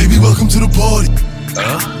 Baby, welcome to the party.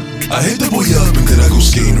 I hit the boy up and then I go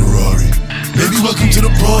skate in a Rari. Baby, welcome to the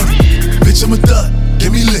party. Bitch, I'm a thot,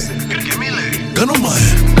 get me lit. Gun on my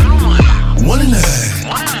hip, 1.5,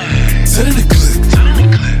 10 in the clip.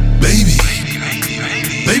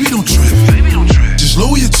 Baby, don't trip. Just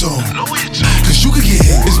lower your tone, cause you could get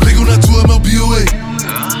hit. It's big on that 2 MLBOA.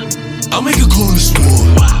 I'll make a call in the store.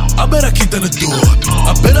 I bet I kick down the door.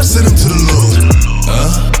 I bet I send him to the Lord.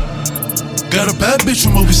 Got a bad bitch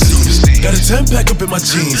from overseas. Got a 10-pack up in my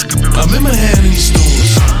jeans. I'm in my hand in these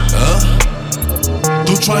stores.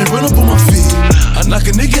 Don't try and run up on my feet. I knock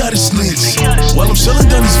a nigga out his sleeves while I'm shelling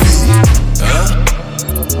down his feet.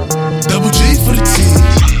 Double G for the T.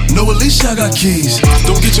 No, Alicia, I got keys.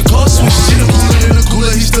 Don't get your car switched. She the cooler in the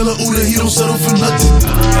cooler. He still a Uda. He don't settle for nothing.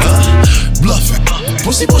 Bluffing.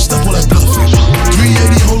 Pussy boy, stop all that bluffing.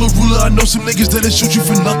 380, hold a ruler. I know some niggas that'll shoot you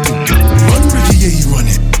for nothing. Run, Ricky, yeah, he run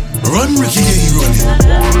it. Run, Ricky, yeah, he run it.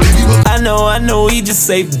 I know, he just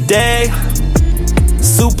saved the day.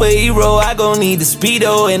 Superhero, I gon' need the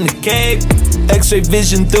speedo and the cape. X-ray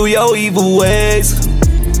vision through your evil ways.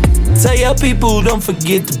 Tell your people, don't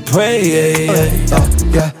forget to pray.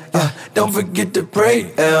 Yeah. Don't forget to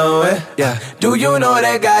pray. Yeah. Do you know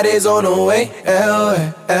that God is on the way?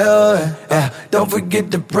 Yeah. Don't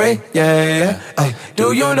forget to pray. Yeah.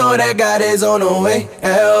 Do you know that God is on the way?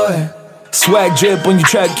 Swag drip when you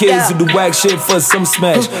track kids who do whack shit for some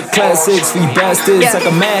smash. Classics for you bastards like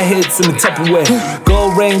a mad hits in the Tupperware.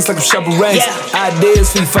 Gold rings like a shovel ranks.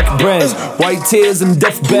 Ideas for you fucking brands. White tears in the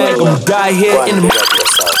duffel bag. I'ma die here in the.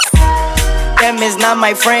 Them is not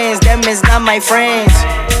my friends. Them is not my friends.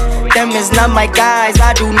 Them is not my guys.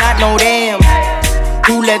 I do not know them.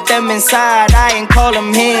 Who let them inside? I ain't call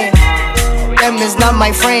them here. Them is not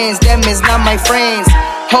my friends. Them is not my friends.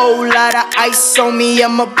 Whole lot of ice on me,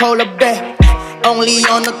 I'm a polar bear. Only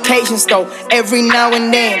on occasions though, every now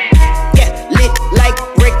and then. Yeah, lit like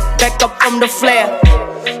Rick, back up from the flare.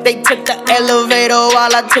 They took the elevator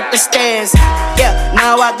while I took the stairs. Yeah,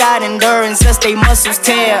 now I got endurance as they muscles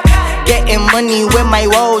tear. Getting money with my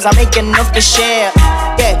woes, I make enough to share.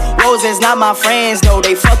 Yeah, woes is not my friends though,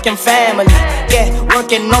 they fucking family. Yeah,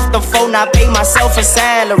 working off the phone, I pay myself a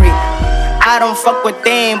salary. I don't fuck with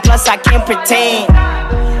them, plus I can't pretend.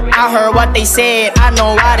 I heard what they said, I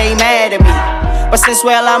know why they mad at me. But since,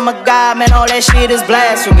 well, I'm a god, man, all that shit is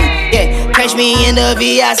blasphemy. Yeah, catch me in the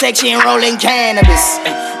VI section rolling cannabis.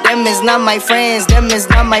 Them is not my friends, them is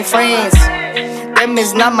not my friends. Them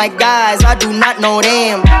is not my guys, I do not know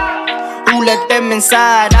them. Who let them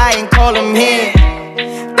inside, I ain't call them here.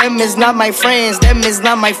 Them is not my friends, them is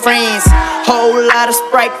not my friends. Whole lot of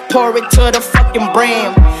Sprite, pour it to the fucking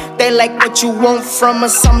brim. They like what you want from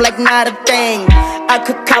us, I'm like not a thing. I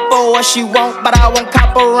could cop her what she want, but I won't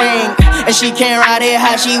cop a ring. And she can't ride it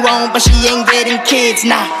how she want, but she ain't getting kids,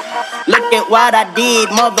 nah. Look at what I did,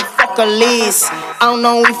 motherfucker Liz. I don't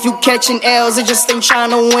know if you catching L's or just ain't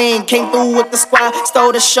trying to win. Came through with the squad,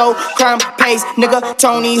 stole the show, crime pays, nigga.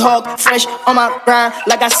 Tony Hawk, fresh on my grind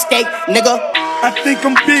like I skate, nigga. I think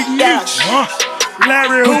I'm Big Meech,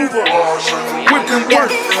 Larry Hoover, whipping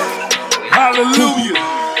work, hallelujah.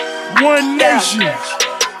 One nation,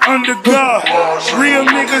 under God. Real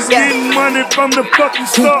niggas getting money from the fucking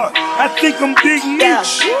start. I think I'm Big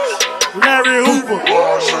Meech, Larry Hoover,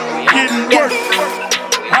 getting work,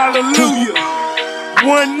 hallelujah.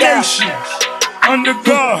 One nation, under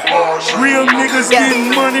God. Real niggas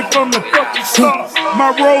getting money from the fucking start. My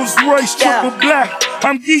Rolls Royce triple black,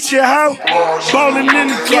 I'm Geechee how. Ballin' in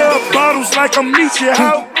the club, bottles like I'm Meechee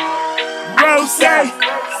how. Rose,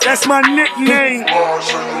 that's my nickname.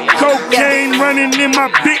 Cocaine running in my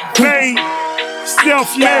big vein.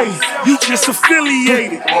 Self-made, you just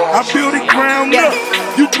affiliated. I built it ground up,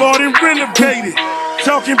 you bought and renovated.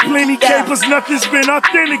 Talking plenty capers, nothing's been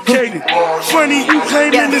authenticated. Funny, you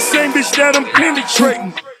claiming the same bitch that I'm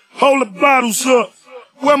penetrating. Hold the bottles up,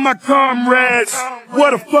 where my comrades?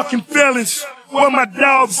 What a fucking felons, where my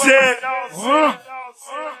dogs at?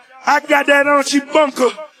 I got that Archie bunker.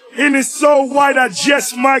 And it's so white, I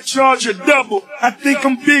just might charge a double. I think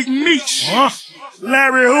I'm Big Meech,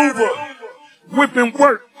 Larry Hoover, whipping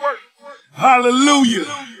work, hallelujah.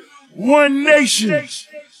 One nation,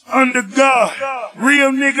 under God.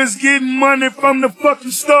 Real niggas getting money from the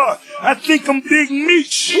fucking start. I think I'm Big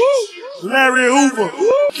Meech, Larry Hoover.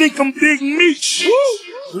 Think I'm Big Meech,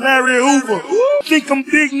 Larry Hoover. Think I'm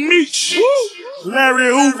Big Meech, Larry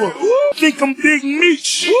Hoover. Think I'm Big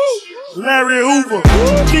Meech, Larry Hoover.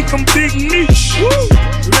 Think I'm Big Meech,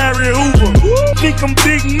 Larry Hoover. Think I'm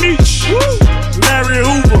Big Meech, Larry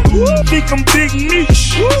Hoover. Think I'm Big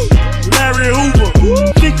Meech, Larry Hoover.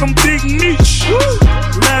 Think I'm Big Meech,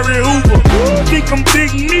 Larry Hoover. Think I'm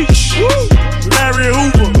Big Meech, Larry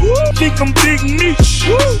Hoover. Think I'm Big Meech,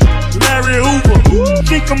 Larry Hoover.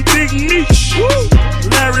 Think I'm Big Meech,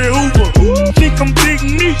 Larry Hoover. Think I'm Big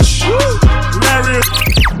Meech, Larry Hoover.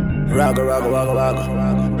 Rocka, rocka, rocka, rocka.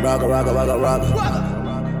 Rocka, rocka, rocka, rocka.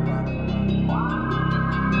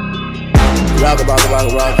 Rocka, rocka, rocka,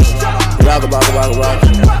 rocka. Rocka, rocka, rocka, rocka.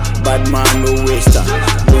 Bad man, no waste time.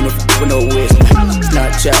 Don't f*** no waste.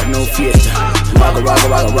 Snapchat, no fiesta. Rocka, rocka,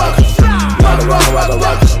 rocka, rocka. Rocka, rocka, rocka,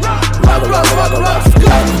 rocka. Rocka, rocka, rocka, rocka.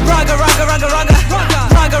 Rocka, rocka, rocka, rocka.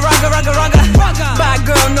 Rocka, rocka, rocka, rocka.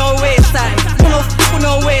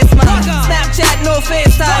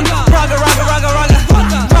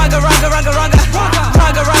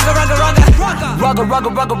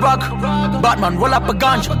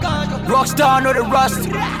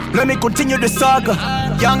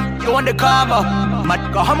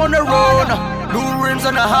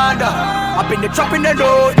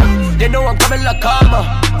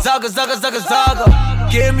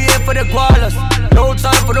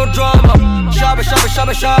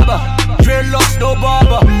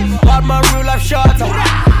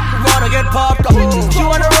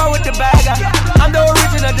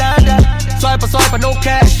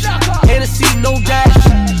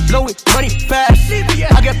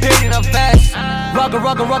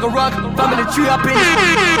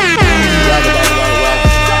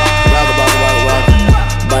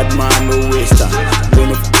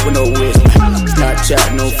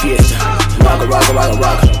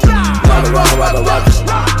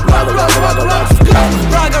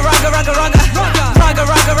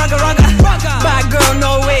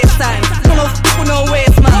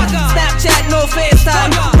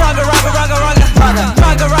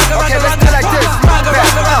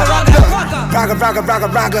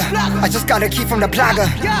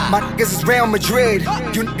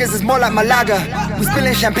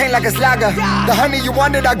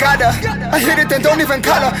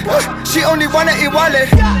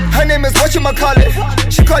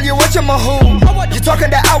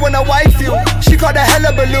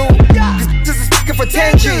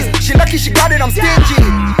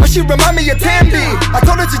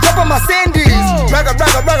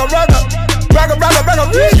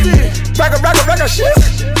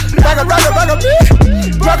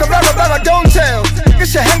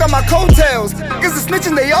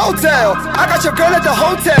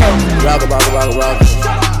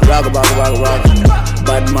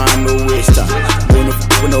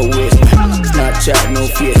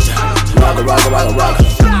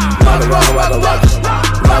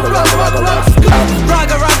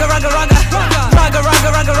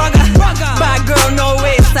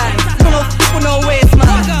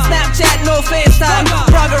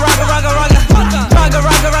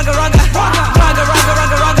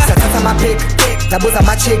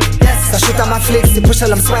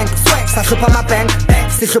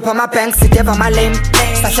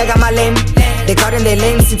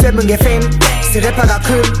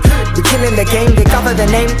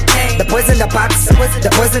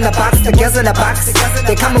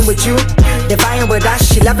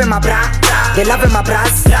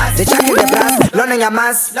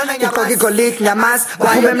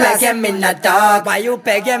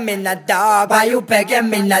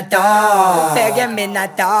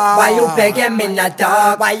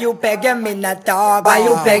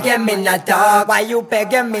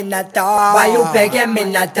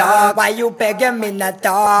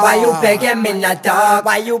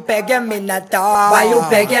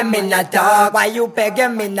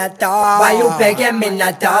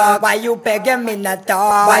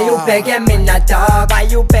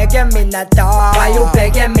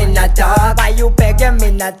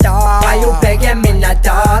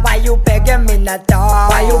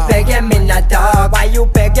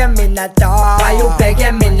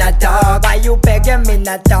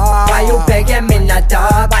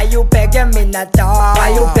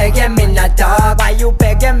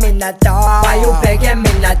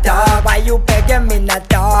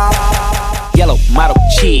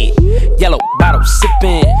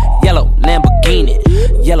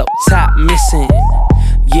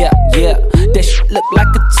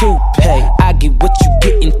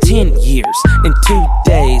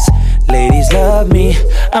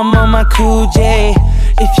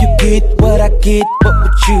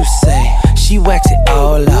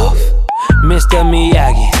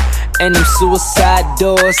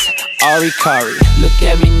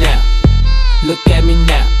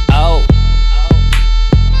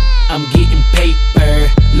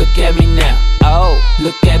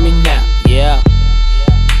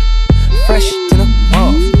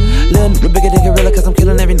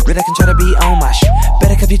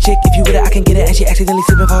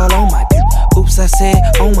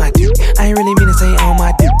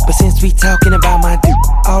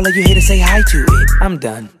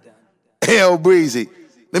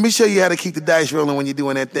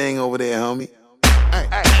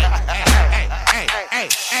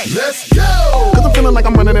 feeling like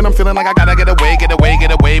I'm running and I'm feeling like I gotta get away.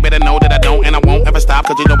 Better know that I don't and I won't ever stop,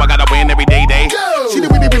 cause you know I gotta win every day. See, they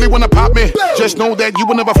really wanna pop me. Just know that you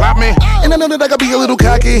will never flop me. And I know that I gotta be a little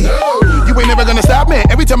cocky. You ain't never gonna stop me.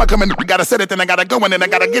 Every time I come in, I gotta set it, then I gotta go, and then I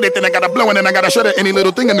gotta get it, then I gotta blow, and then I gotta shut it. Any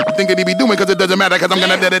little thing and think that he be doing, cause it doesn't matter, cause I'm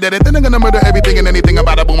gonna dead it. Then I'm gonna murder everything and anything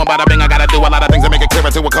about a boom, about a bing. I gotta do a lot of things to make it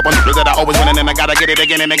clearer to a couple niggas that I always win, and then I gotta get it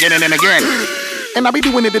again and again and again. And I be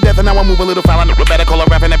doing it to death, and now I move a little foul. I better call a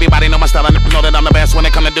rap, and everybody know my style. I know that I'm the best when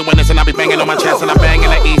it come to doing this, and I be banging on my chest, and I bang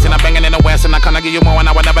in the east, and I banging in the west, and I kinda give you more, and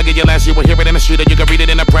I would never give you less. You will hear it in the street, or you can read it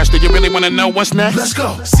in the press. Do you really wanna know what's next? Let's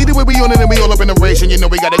go. See the way we on it, and we all up in the race, and you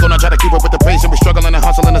know we gotta go now, try to keep up with the pace, and we struggling and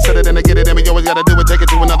hustling to set it and to get it, and we always gotta do it, take it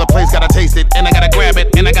to another place, gotta taste it, and I gotta grab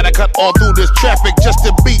it, and I gotta cut all through this traffic just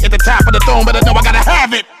to be at the top of the throne, but I know I gotta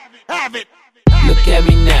have it. Look at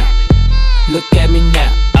me now. Look at me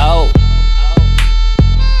now. Oh.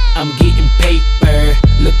 I'm getting paper.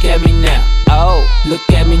 Look at me now. Oh, look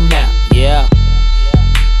at me now. Yeah.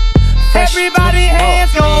 Everybody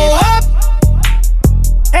hands go up.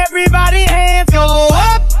 Everybody hands go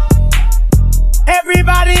up.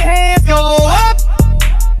 Everybody hands go up.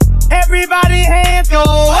 Everybody hands go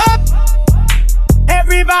up.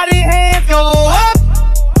 Everybody hands go up.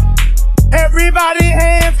 Everybody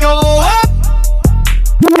hands go up.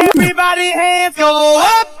 Everybody hands go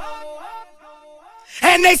up.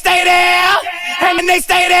 And they stay there, and they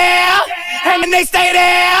stay there, and they stay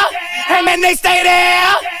there, and they stay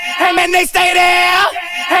there, and they stay there,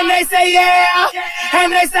 and they say yeah,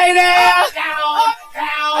 and they stay there.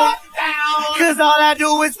 Cause all I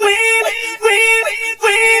do is win, win,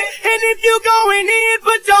 win. And if you going in,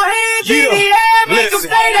 put your hands in the air, make them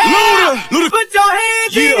stay there. Put your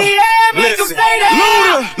hands in the air, make them stay there.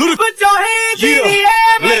 Put your hands in the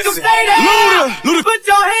air, make them stay there. Put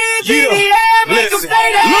your hands in the air, make them stay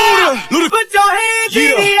there. Put your hands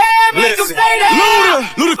in the air, make them stay there.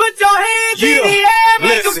 Put your hands in the air,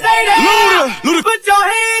 make them stay there. Put your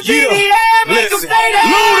hands in the air, make them stay there. Put your hands in the air, make them stay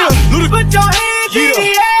there. Put your hands in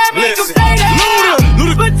the air, make them stay there. Put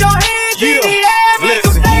your hands in the air, make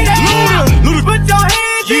them stay there. Put your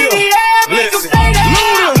hands in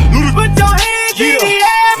the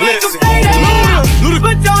air, make them stay there.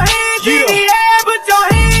 Put your hands in the air, put your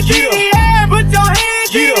hands in the air, put your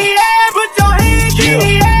hands in the air, put your hands in the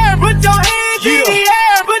air, put your hands in the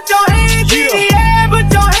air, put your hands in the air, put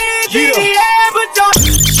your hands in the air, put your.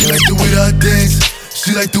 She like the way that I dance,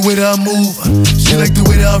 she like the way that I move, she like the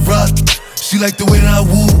way that I rock, she like the way that I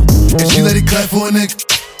woo, and she let it clap for a nigga.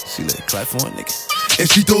 She let it clap for a nigga. And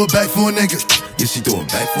she throw it back for a nigga. Yeah, she throw it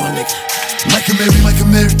back for a nigga. Micah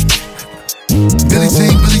Mary. Billie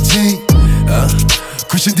Jean.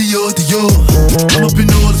 Christian Dior. I'm up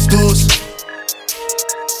in all the stores.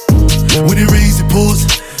 When it rains, it pours.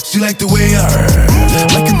 She like the way I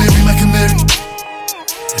Micah Mary.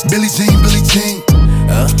 Billie Jean.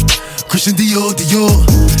 Christian Dior.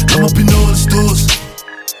 I'm up in all the stores.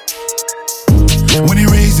 When it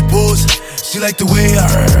rains, it pours. She like the way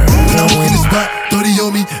I when I walk in the spot, 30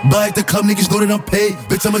 on me. Buy at the club, niggas know that I'm paid.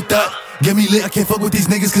 Bitch, I'm a thot. Get me lit, I can't fuck with these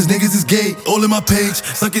niggas, cause niggas is gay. All in my page,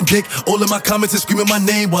 sucking dick. All in my comments and screaming my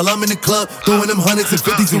name while I'm in the club, throwing them hundreds and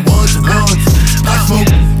fifties and ones. I smoke,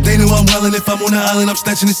 they know I'm wildin'. If I'm on the island, I'm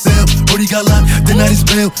snatching the cell. Brody got locked, the night is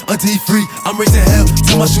bail. Until he free, I'm raising hell.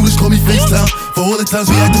 Tell my shooters, call me FaceTime. For all the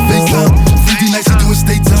times we had to FaceTime. 3D nights, we doing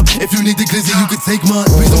state time. If you need the glizzy, you can take mine.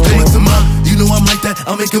 Please don't come up to mine. You know I'm like that,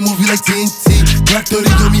 I'll make a movie like TNT. Black 30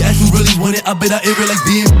 on me, ask who really want it. I bet I air it like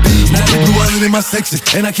DMB. Now the blue island in my section,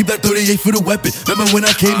 and I keep that 38 for the weapon. Remember when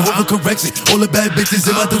I came home for correction? All the bad bitches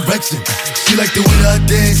in my direction. She like the way that I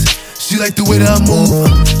dance, she like the way that I move,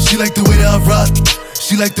 she like the way that I rock,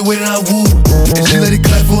 she like the way that I woo, and she let it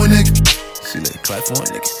clap for a nigga. She let it clap for a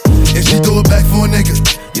nigga. And she throw it back for a nigga.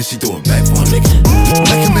 Yeah, she throw it back for a nigga.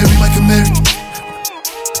 Micah Mary.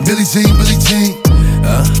 Billie Jean.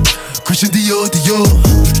 Christian Dior.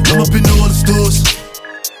 I'm up in all the stores.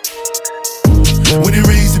 When it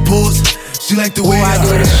rains, it pours. She like the way I do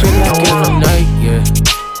this shit like every night, yeah.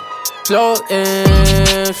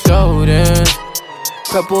 Floating.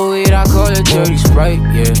 Purple weed, I call it dirty Sprite,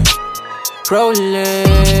 yeah.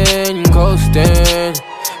 Rolling, coasting.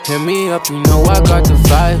 Hit me up, you know I got the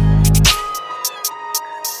vibe.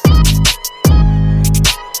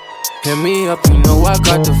 Hit me up, you know I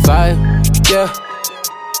got the vibe, yeah.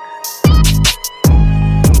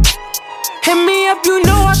 Hit me up, you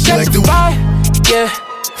know I got the vibe, yeah.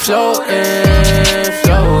 Floating.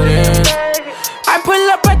 I pull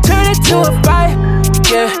up, I turn it to a vibe,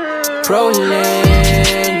 yeah.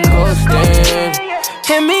 Rolling, coasting.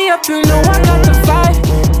 Hit me up, you know I got the vibe,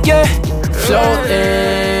 yeah. Floating.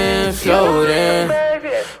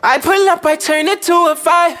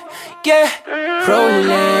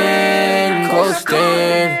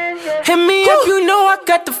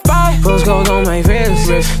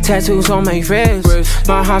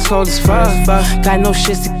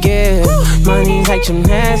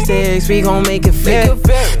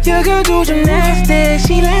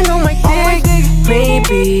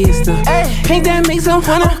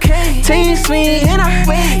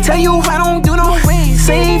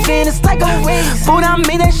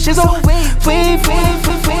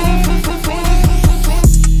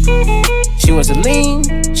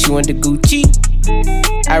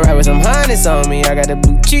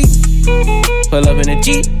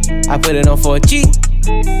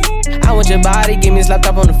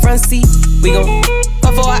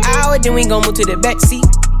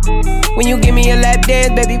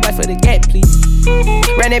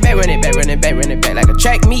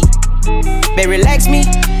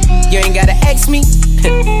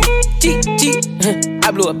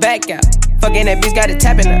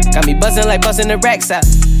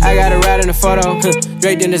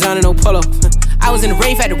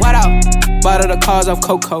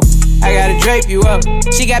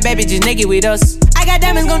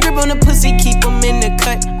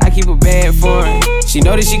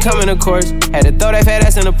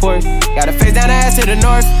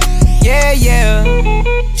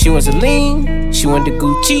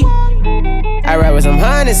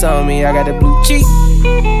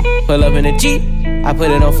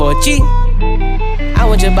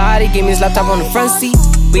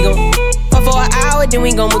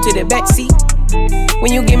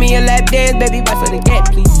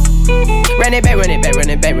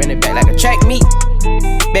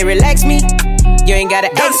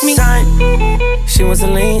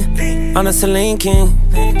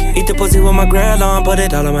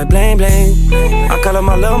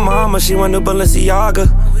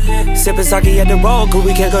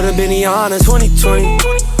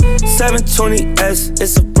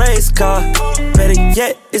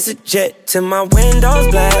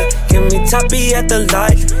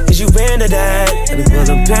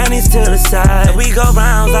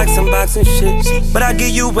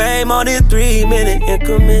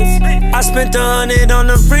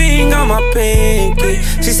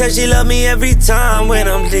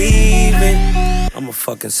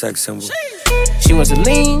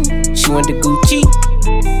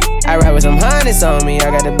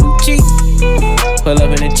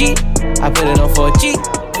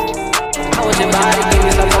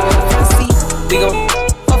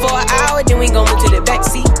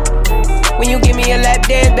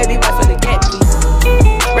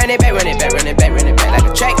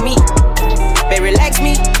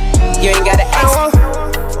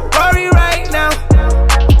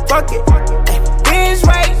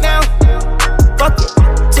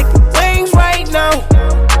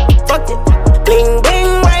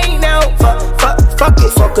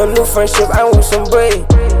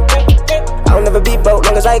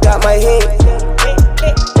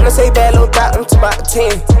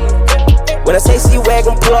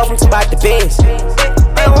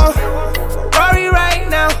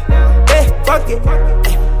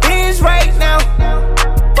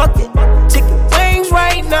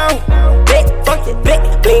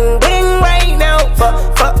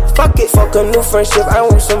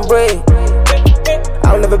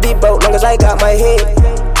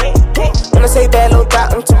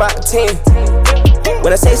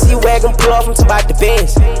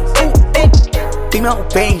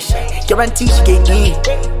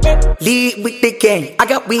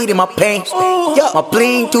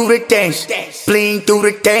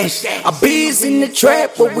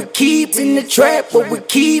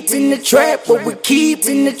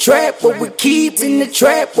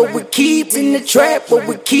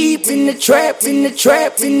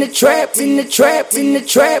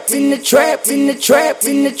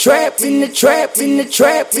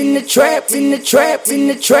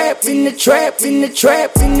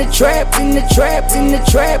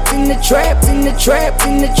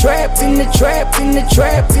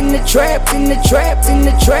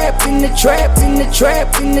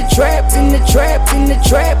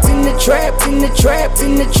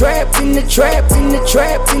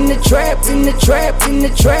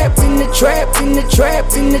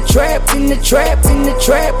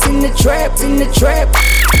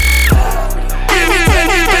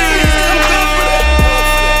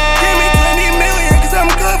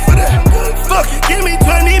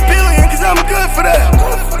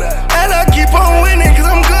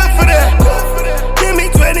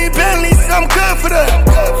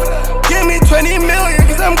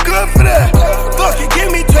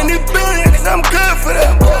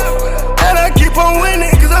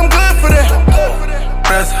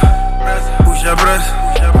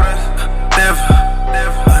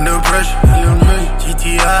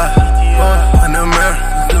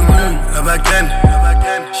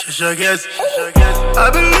 should guess.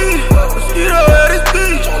 I believe, see the way this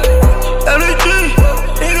beat. LG,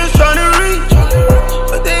 niggas tryna reach.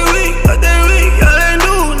 But they weak, y'all ain't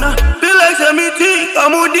do nah. Feel like Semi-T,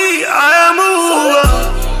 I'm OD, I am over.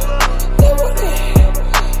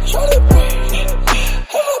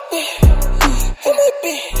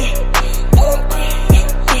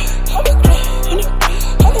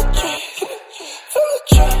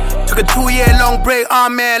 Took a 2-year-long break, oh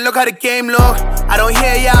man, look how the game look. I don't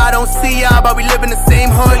hear y'all, I don't see y'all, but we live in the same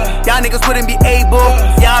hood. Y'all niggas wouldn't be able,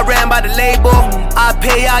 y'all ran by the label. I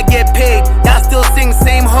pay, I get paid, y'all still sing the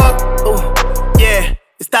same hook. Ooh, yeah,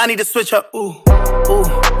 it's time I need to switch up. Ooh,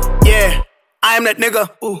 yeah, I am that nigga.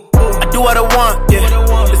 Ooh, I do what I want, yeah,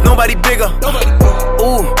 there's nobody bigger.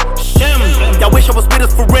 Ooh, y'all wish I was with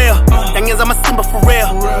us for real. Yang is I'm a Simba for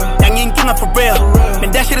real. Yang ain't king for real.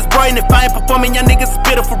 Man, that shit is boring if I ain't performing. Y'all niggas is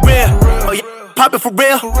bitter for real. Oh yeah, pop it for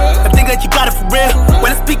real. I think that you got it for real.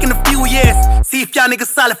 Well, let's speak in a few years. See if y'all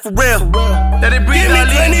niggas solid for real. Let it breathe. Give me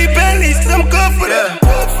 20 Bentleys, cause I'm good for that.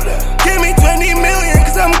 Give me 20 million,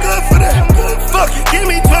 cause I'm good for that. Fuck it, give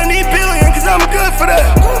me 20 billion, cause I'm good for that.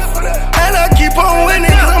 And I keep on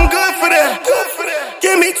winning, cause I'm good for that.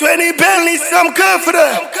 Give me 20 Bentleys, cause I'm good for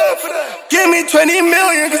that. Give me 20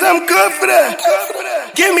 million, cause I'm good for that.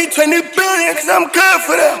 Give me 20 billion, cause I'm good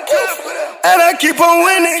for that. And I keep on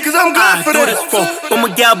winning, cause I'm good for that.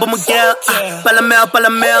 Bumagel,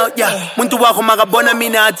 palamel, yeah. Muntu wako magabona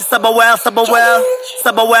mina, ati sabawel.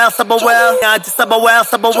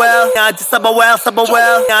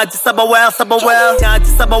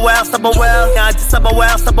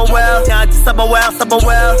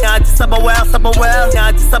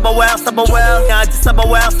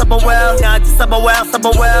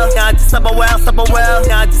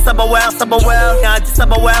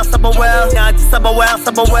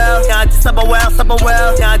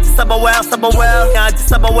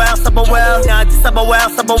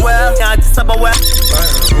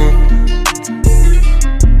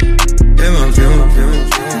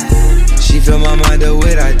 She fill my mind up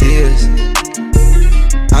with ideas.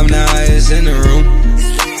 I'm the highest in the room.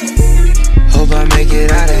 Hope I make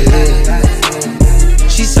it out of here.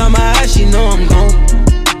 She saw my eyes, she know I'm gone.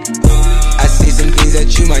 I see some things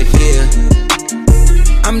that you might fear.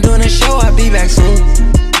 I'm doing a show, I'll be back soon.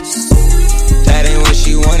 That ain't what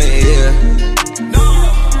she wanna hear.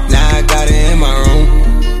 Now I got it in my room.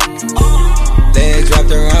 Legs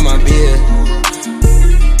wrapped around my beard.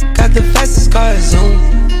 Got the fastest car Zoom.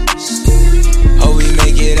 Hope we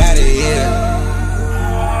make it out of here.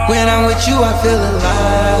 When I'm with you, I feel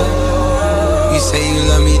alive. You say you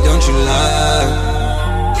love me, don't you lie?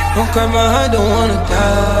 Don't cry my heart, don't wanna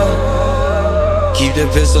die. Keep the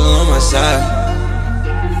pistol on my side.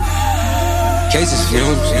 Cases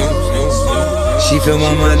fumes. She fill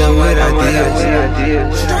my mind up with ideas.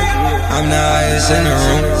 I'm the highest in the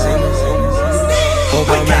room. Hope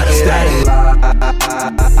I make it out of here.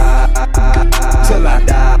 Till I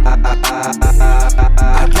die,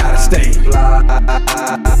 I gotta stay.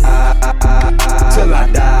 Till I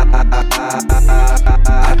die,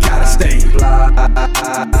 I gotta stay.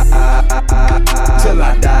 Till I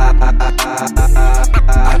die,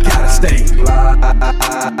 I gotta stay.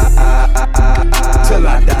 Till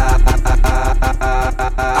I die,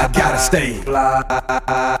 I gotta stay. Till I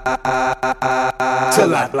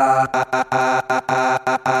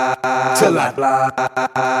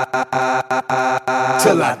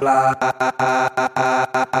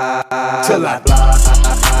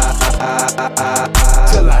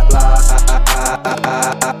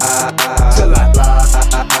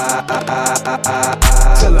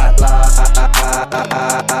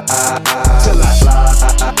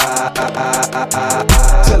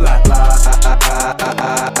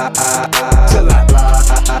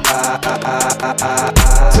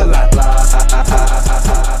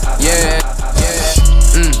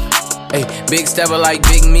Big stepper like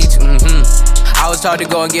Big Meat. I was taught to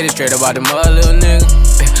go and get it straight about the mother, little nigga.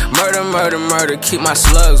 Murder, keep my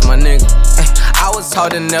slugs, my nigga. I was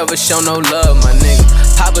taught to never show no love, my nigga.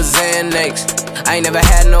 Papa Xanax, I ain't never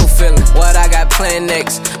had no feeling. What I got planned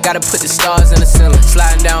next? Gotta put the stars in the ceiling.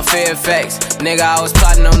 Sliding down Fairfax, nigga, I was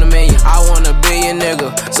plotting on the million. I want a billion,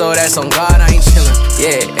 nigga, so that's on God, I ain't chillin'.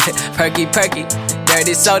 Yeah, perky,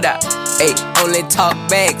 dirty soda. Ayy, only talk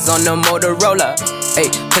bags on the Motorola.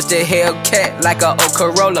 Ayy, push the Hellcat like a old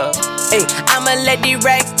Corolla. Ayy, I'ma let these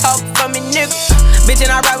racks talk for me, nigga. Bitch,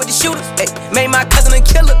 and I ride with the shooters. Ayy, made my cousin a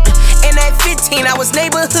killer. And at 15, I was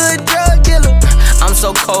neighborhood drug dealer. I'm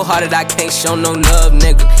so cold-hearted, I can't show no love,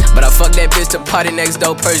 nigga. But I fucked that bitch to party next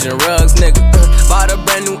door, Persian rugs, nigga. Bought a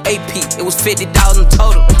brand new AP, it was 50,000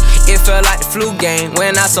 total. It felt like the flu game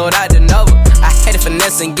when I sold out the Nova. I had to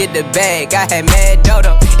finesse and get the bag, I had mad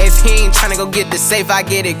dodo. If he ain't tryna go get the safe, I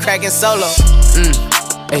get it crackin' solo.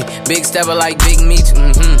 Hey, big stepper like Big Meat.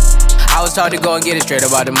 I was taught to go and get it straight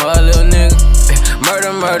about the mother, little nigga.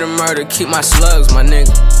 Murder, murder, murder, keep my slugs, my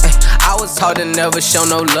nigga. I was taught to never show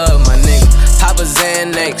no love, my nigga. Pop a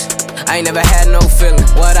Xanax, I ain't never had no feeling.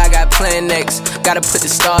 What I got planned next? Gotta put the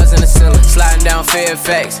stars in the ceiling. Sliding down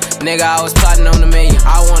Fairfax, nigga, I was plotting on $1 million.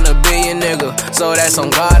 I want a billion, nigga, so that's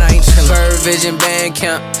on God, I ain't chillin'. Bird Vision band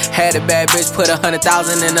camp, had a bad bitch put 100,000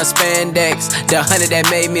 in a spandex. The 100 that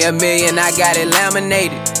made me $1 million, I got it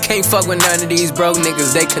laminated. Can't fuck with none of these broke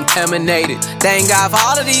niggas, they contaminated. Thank God for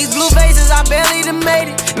all of these blue faces, I barely done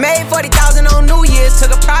made it. Made 40,000 on New Year's,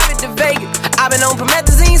 took a private to Vegas. I've been on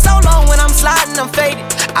promethazine so long, when I'm sliding, I'm faded.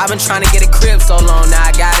 I've been trying to get a crib so long, now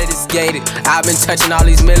I got it, it's gated. I've been touching all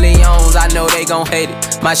these millions, I know they gon' hate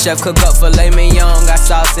it. My chef cook up filet mignon, got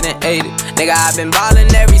sauce and ate it. Nigga, I've been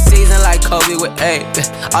ballin' every season like Kobe with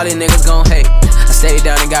 8. All these niggas gon' hate. I stayed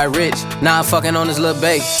down and got rich, now I'm fucking on this little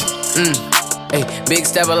baby. Hey, big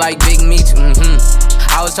stepper like Big Meat.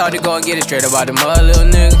 I was taught to go and get it straight about the mother, little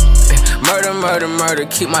nigga. Murder, murder, murder,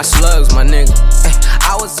 keep my slugs, my nigga.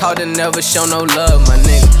 I was taught to never show no love, my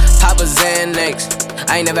nigga. Pop a Xanax,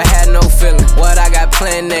 I ain't never had no feeling. What I got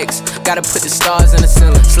planned next? Gotta put the stars in the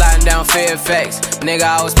ceiling. Sliding down Fairfax, nigga,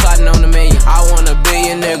 I was plotting on $1 million. I want a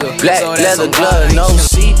billion, nigga. Black so leather glove, no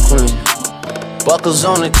sequin. Buckles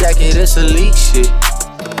on the jacket, it's elite shit.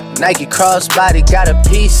 Nike crossbody, got a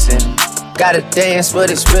piece in. Gotta dance, but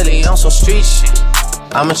it's really on some street shit.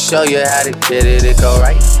 I'ma show you how to get it. It go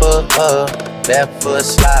right foot up, left foot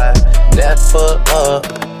slide. Left foot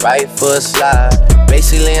up, right foot slide.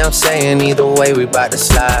 Basically, I'm saying either way, we bout to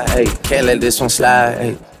slide. Hey, can't let this one slide.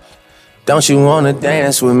 Hey, don't you wanna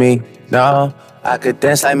dance with me? No, I could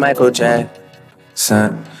dance like Michael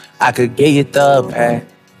Jackson. I could get you the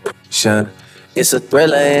passion. It's a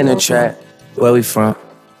thriller in a track. Where we from?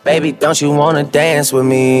 Baby, don't you wanna dance with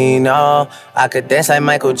me? No, I could dance like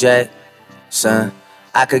Michael Jackson.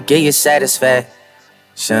 I could get you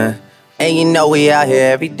satisfaction. And you know we out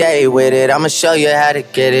here every day with it. I'ma show you how to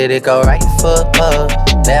get it. It go right foot up,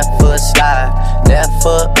 left foot slide. Left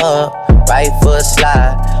foot up, right foot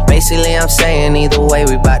slide. Basically, I'm saying either way,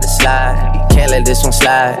 we bout to slide. You can't let this one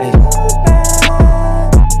slide.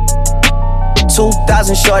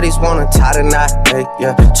 2,000 shorties wanna tie the knot,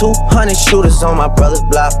 yeah. 200 shooters on my brother's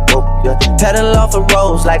block, oh, yeah. Pedal off the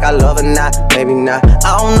roads like I love or not, maybe not.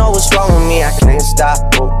 I don't know what's wrong with me, I can't stop,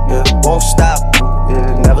 oh, yeah. Won't stop, oh,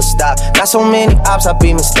 yeah, never stop. Got so many ops, I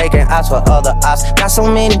be mistaken ops for other ops. Got so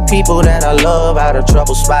many people that I love out of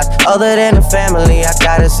trouble spots. Other than the family, I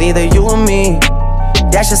got it's either you or me.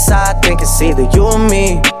 That's just how I think it's either you or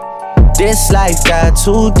me. This life got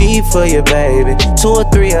too deep for you, baby. 2 or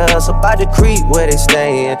 3 of us about to creep where they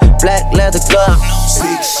stayin'. Black leather glove.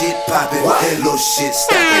 Big shit poppin', that little shit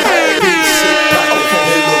stoppin'. Big shit poppin', that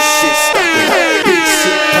little shit stoppin'. Big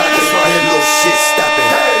shit poppin', that little shit stoppin'.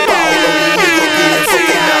 Ball on the nigga, being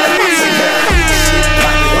fucking out of house and down. Big shit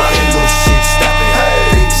poppin', that little shit stoppin'.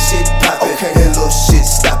 Big shit poppin', that little shit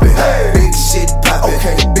stoppin'. Big shit poppin',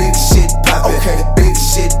 big shit poppin'. Big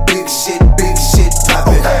shit, big shit, big shit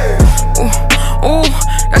poppin'. Ooh,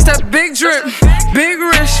 that's that big drip, big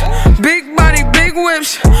wrist, big body, big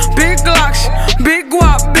whips, big glocks, big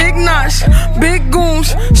guap, big knots, big goons,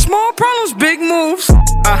 small problems, big moves.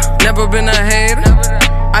 Never been a hater,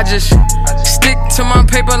 I just stick to my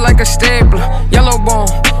paper like a stapler. Yellow bone,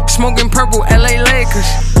 smoking purple, LA Lakers.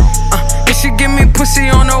 And she give me pussy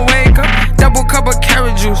on the wake up. Double cup of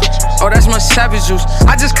carrot juice. Oh, that's my savage juice.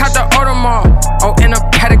 I just caught the Audemars. Oh, in a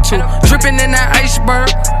paddock too. Dripping in that iceberg.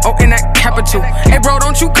 Oh, in that capital. Hey, bro,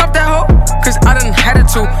 don't you cup that hoe? Cause I done had it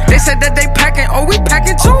too. They said that they packing. Oh, we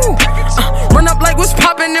packing too. Run up like what's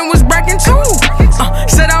poppin' and was brackin' too.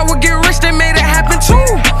 Said I would get rich, they made it happen too.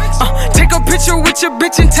 Take a picture with your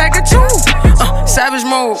bitch and tag it too. Savage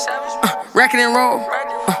mode. Rackin' and roll.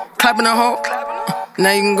 Clapping a hoe.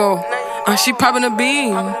 Now you can go. She poppin' a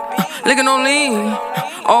bean, lickin' on lean.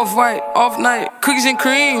 Off-white, off-night, cookies and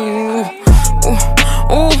cream.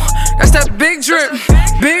 Ooh, that's that big drip,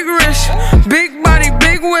 big wrist, big body,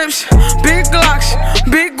 big whips, big glocks,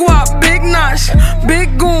 big guap, big knots,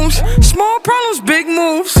 big goons, small problems, big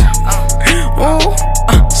moves. Ooh,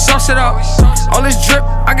 sauce sauce it up. All this drip,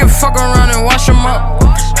 I can fuck around and wash them up.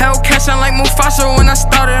 Hellcat sound like Mufasa when I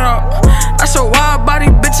started up. That's a wild body,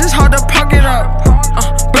 bitch, it's hard to pocket up.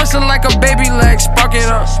 Blessed like a baby leg, spark it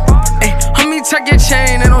up. Ay, homie, take your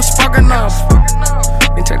chain, it don't spark enough.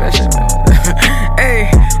 Let me take that shit, man. Ay,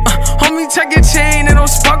 homie, take your chain, it don't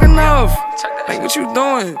spark enough. Like, what you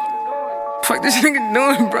doing? Fuck this nigga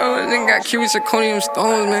doing, bro? This nigga got cubic zirconium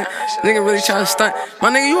stones, man. Nigga really trying to stunt. My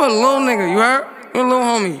nigga, you a little nigga, you heard? You a little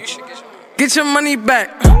homie. Get your money back.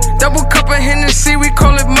 Double cup of Hennessy, we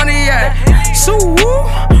call it money at. So woo,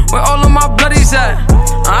 where all of my bloodies at?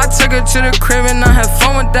 I took her to the crib and I had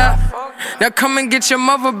fun with that. Now come and get your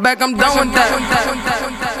mother back, I'm done with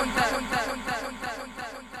that.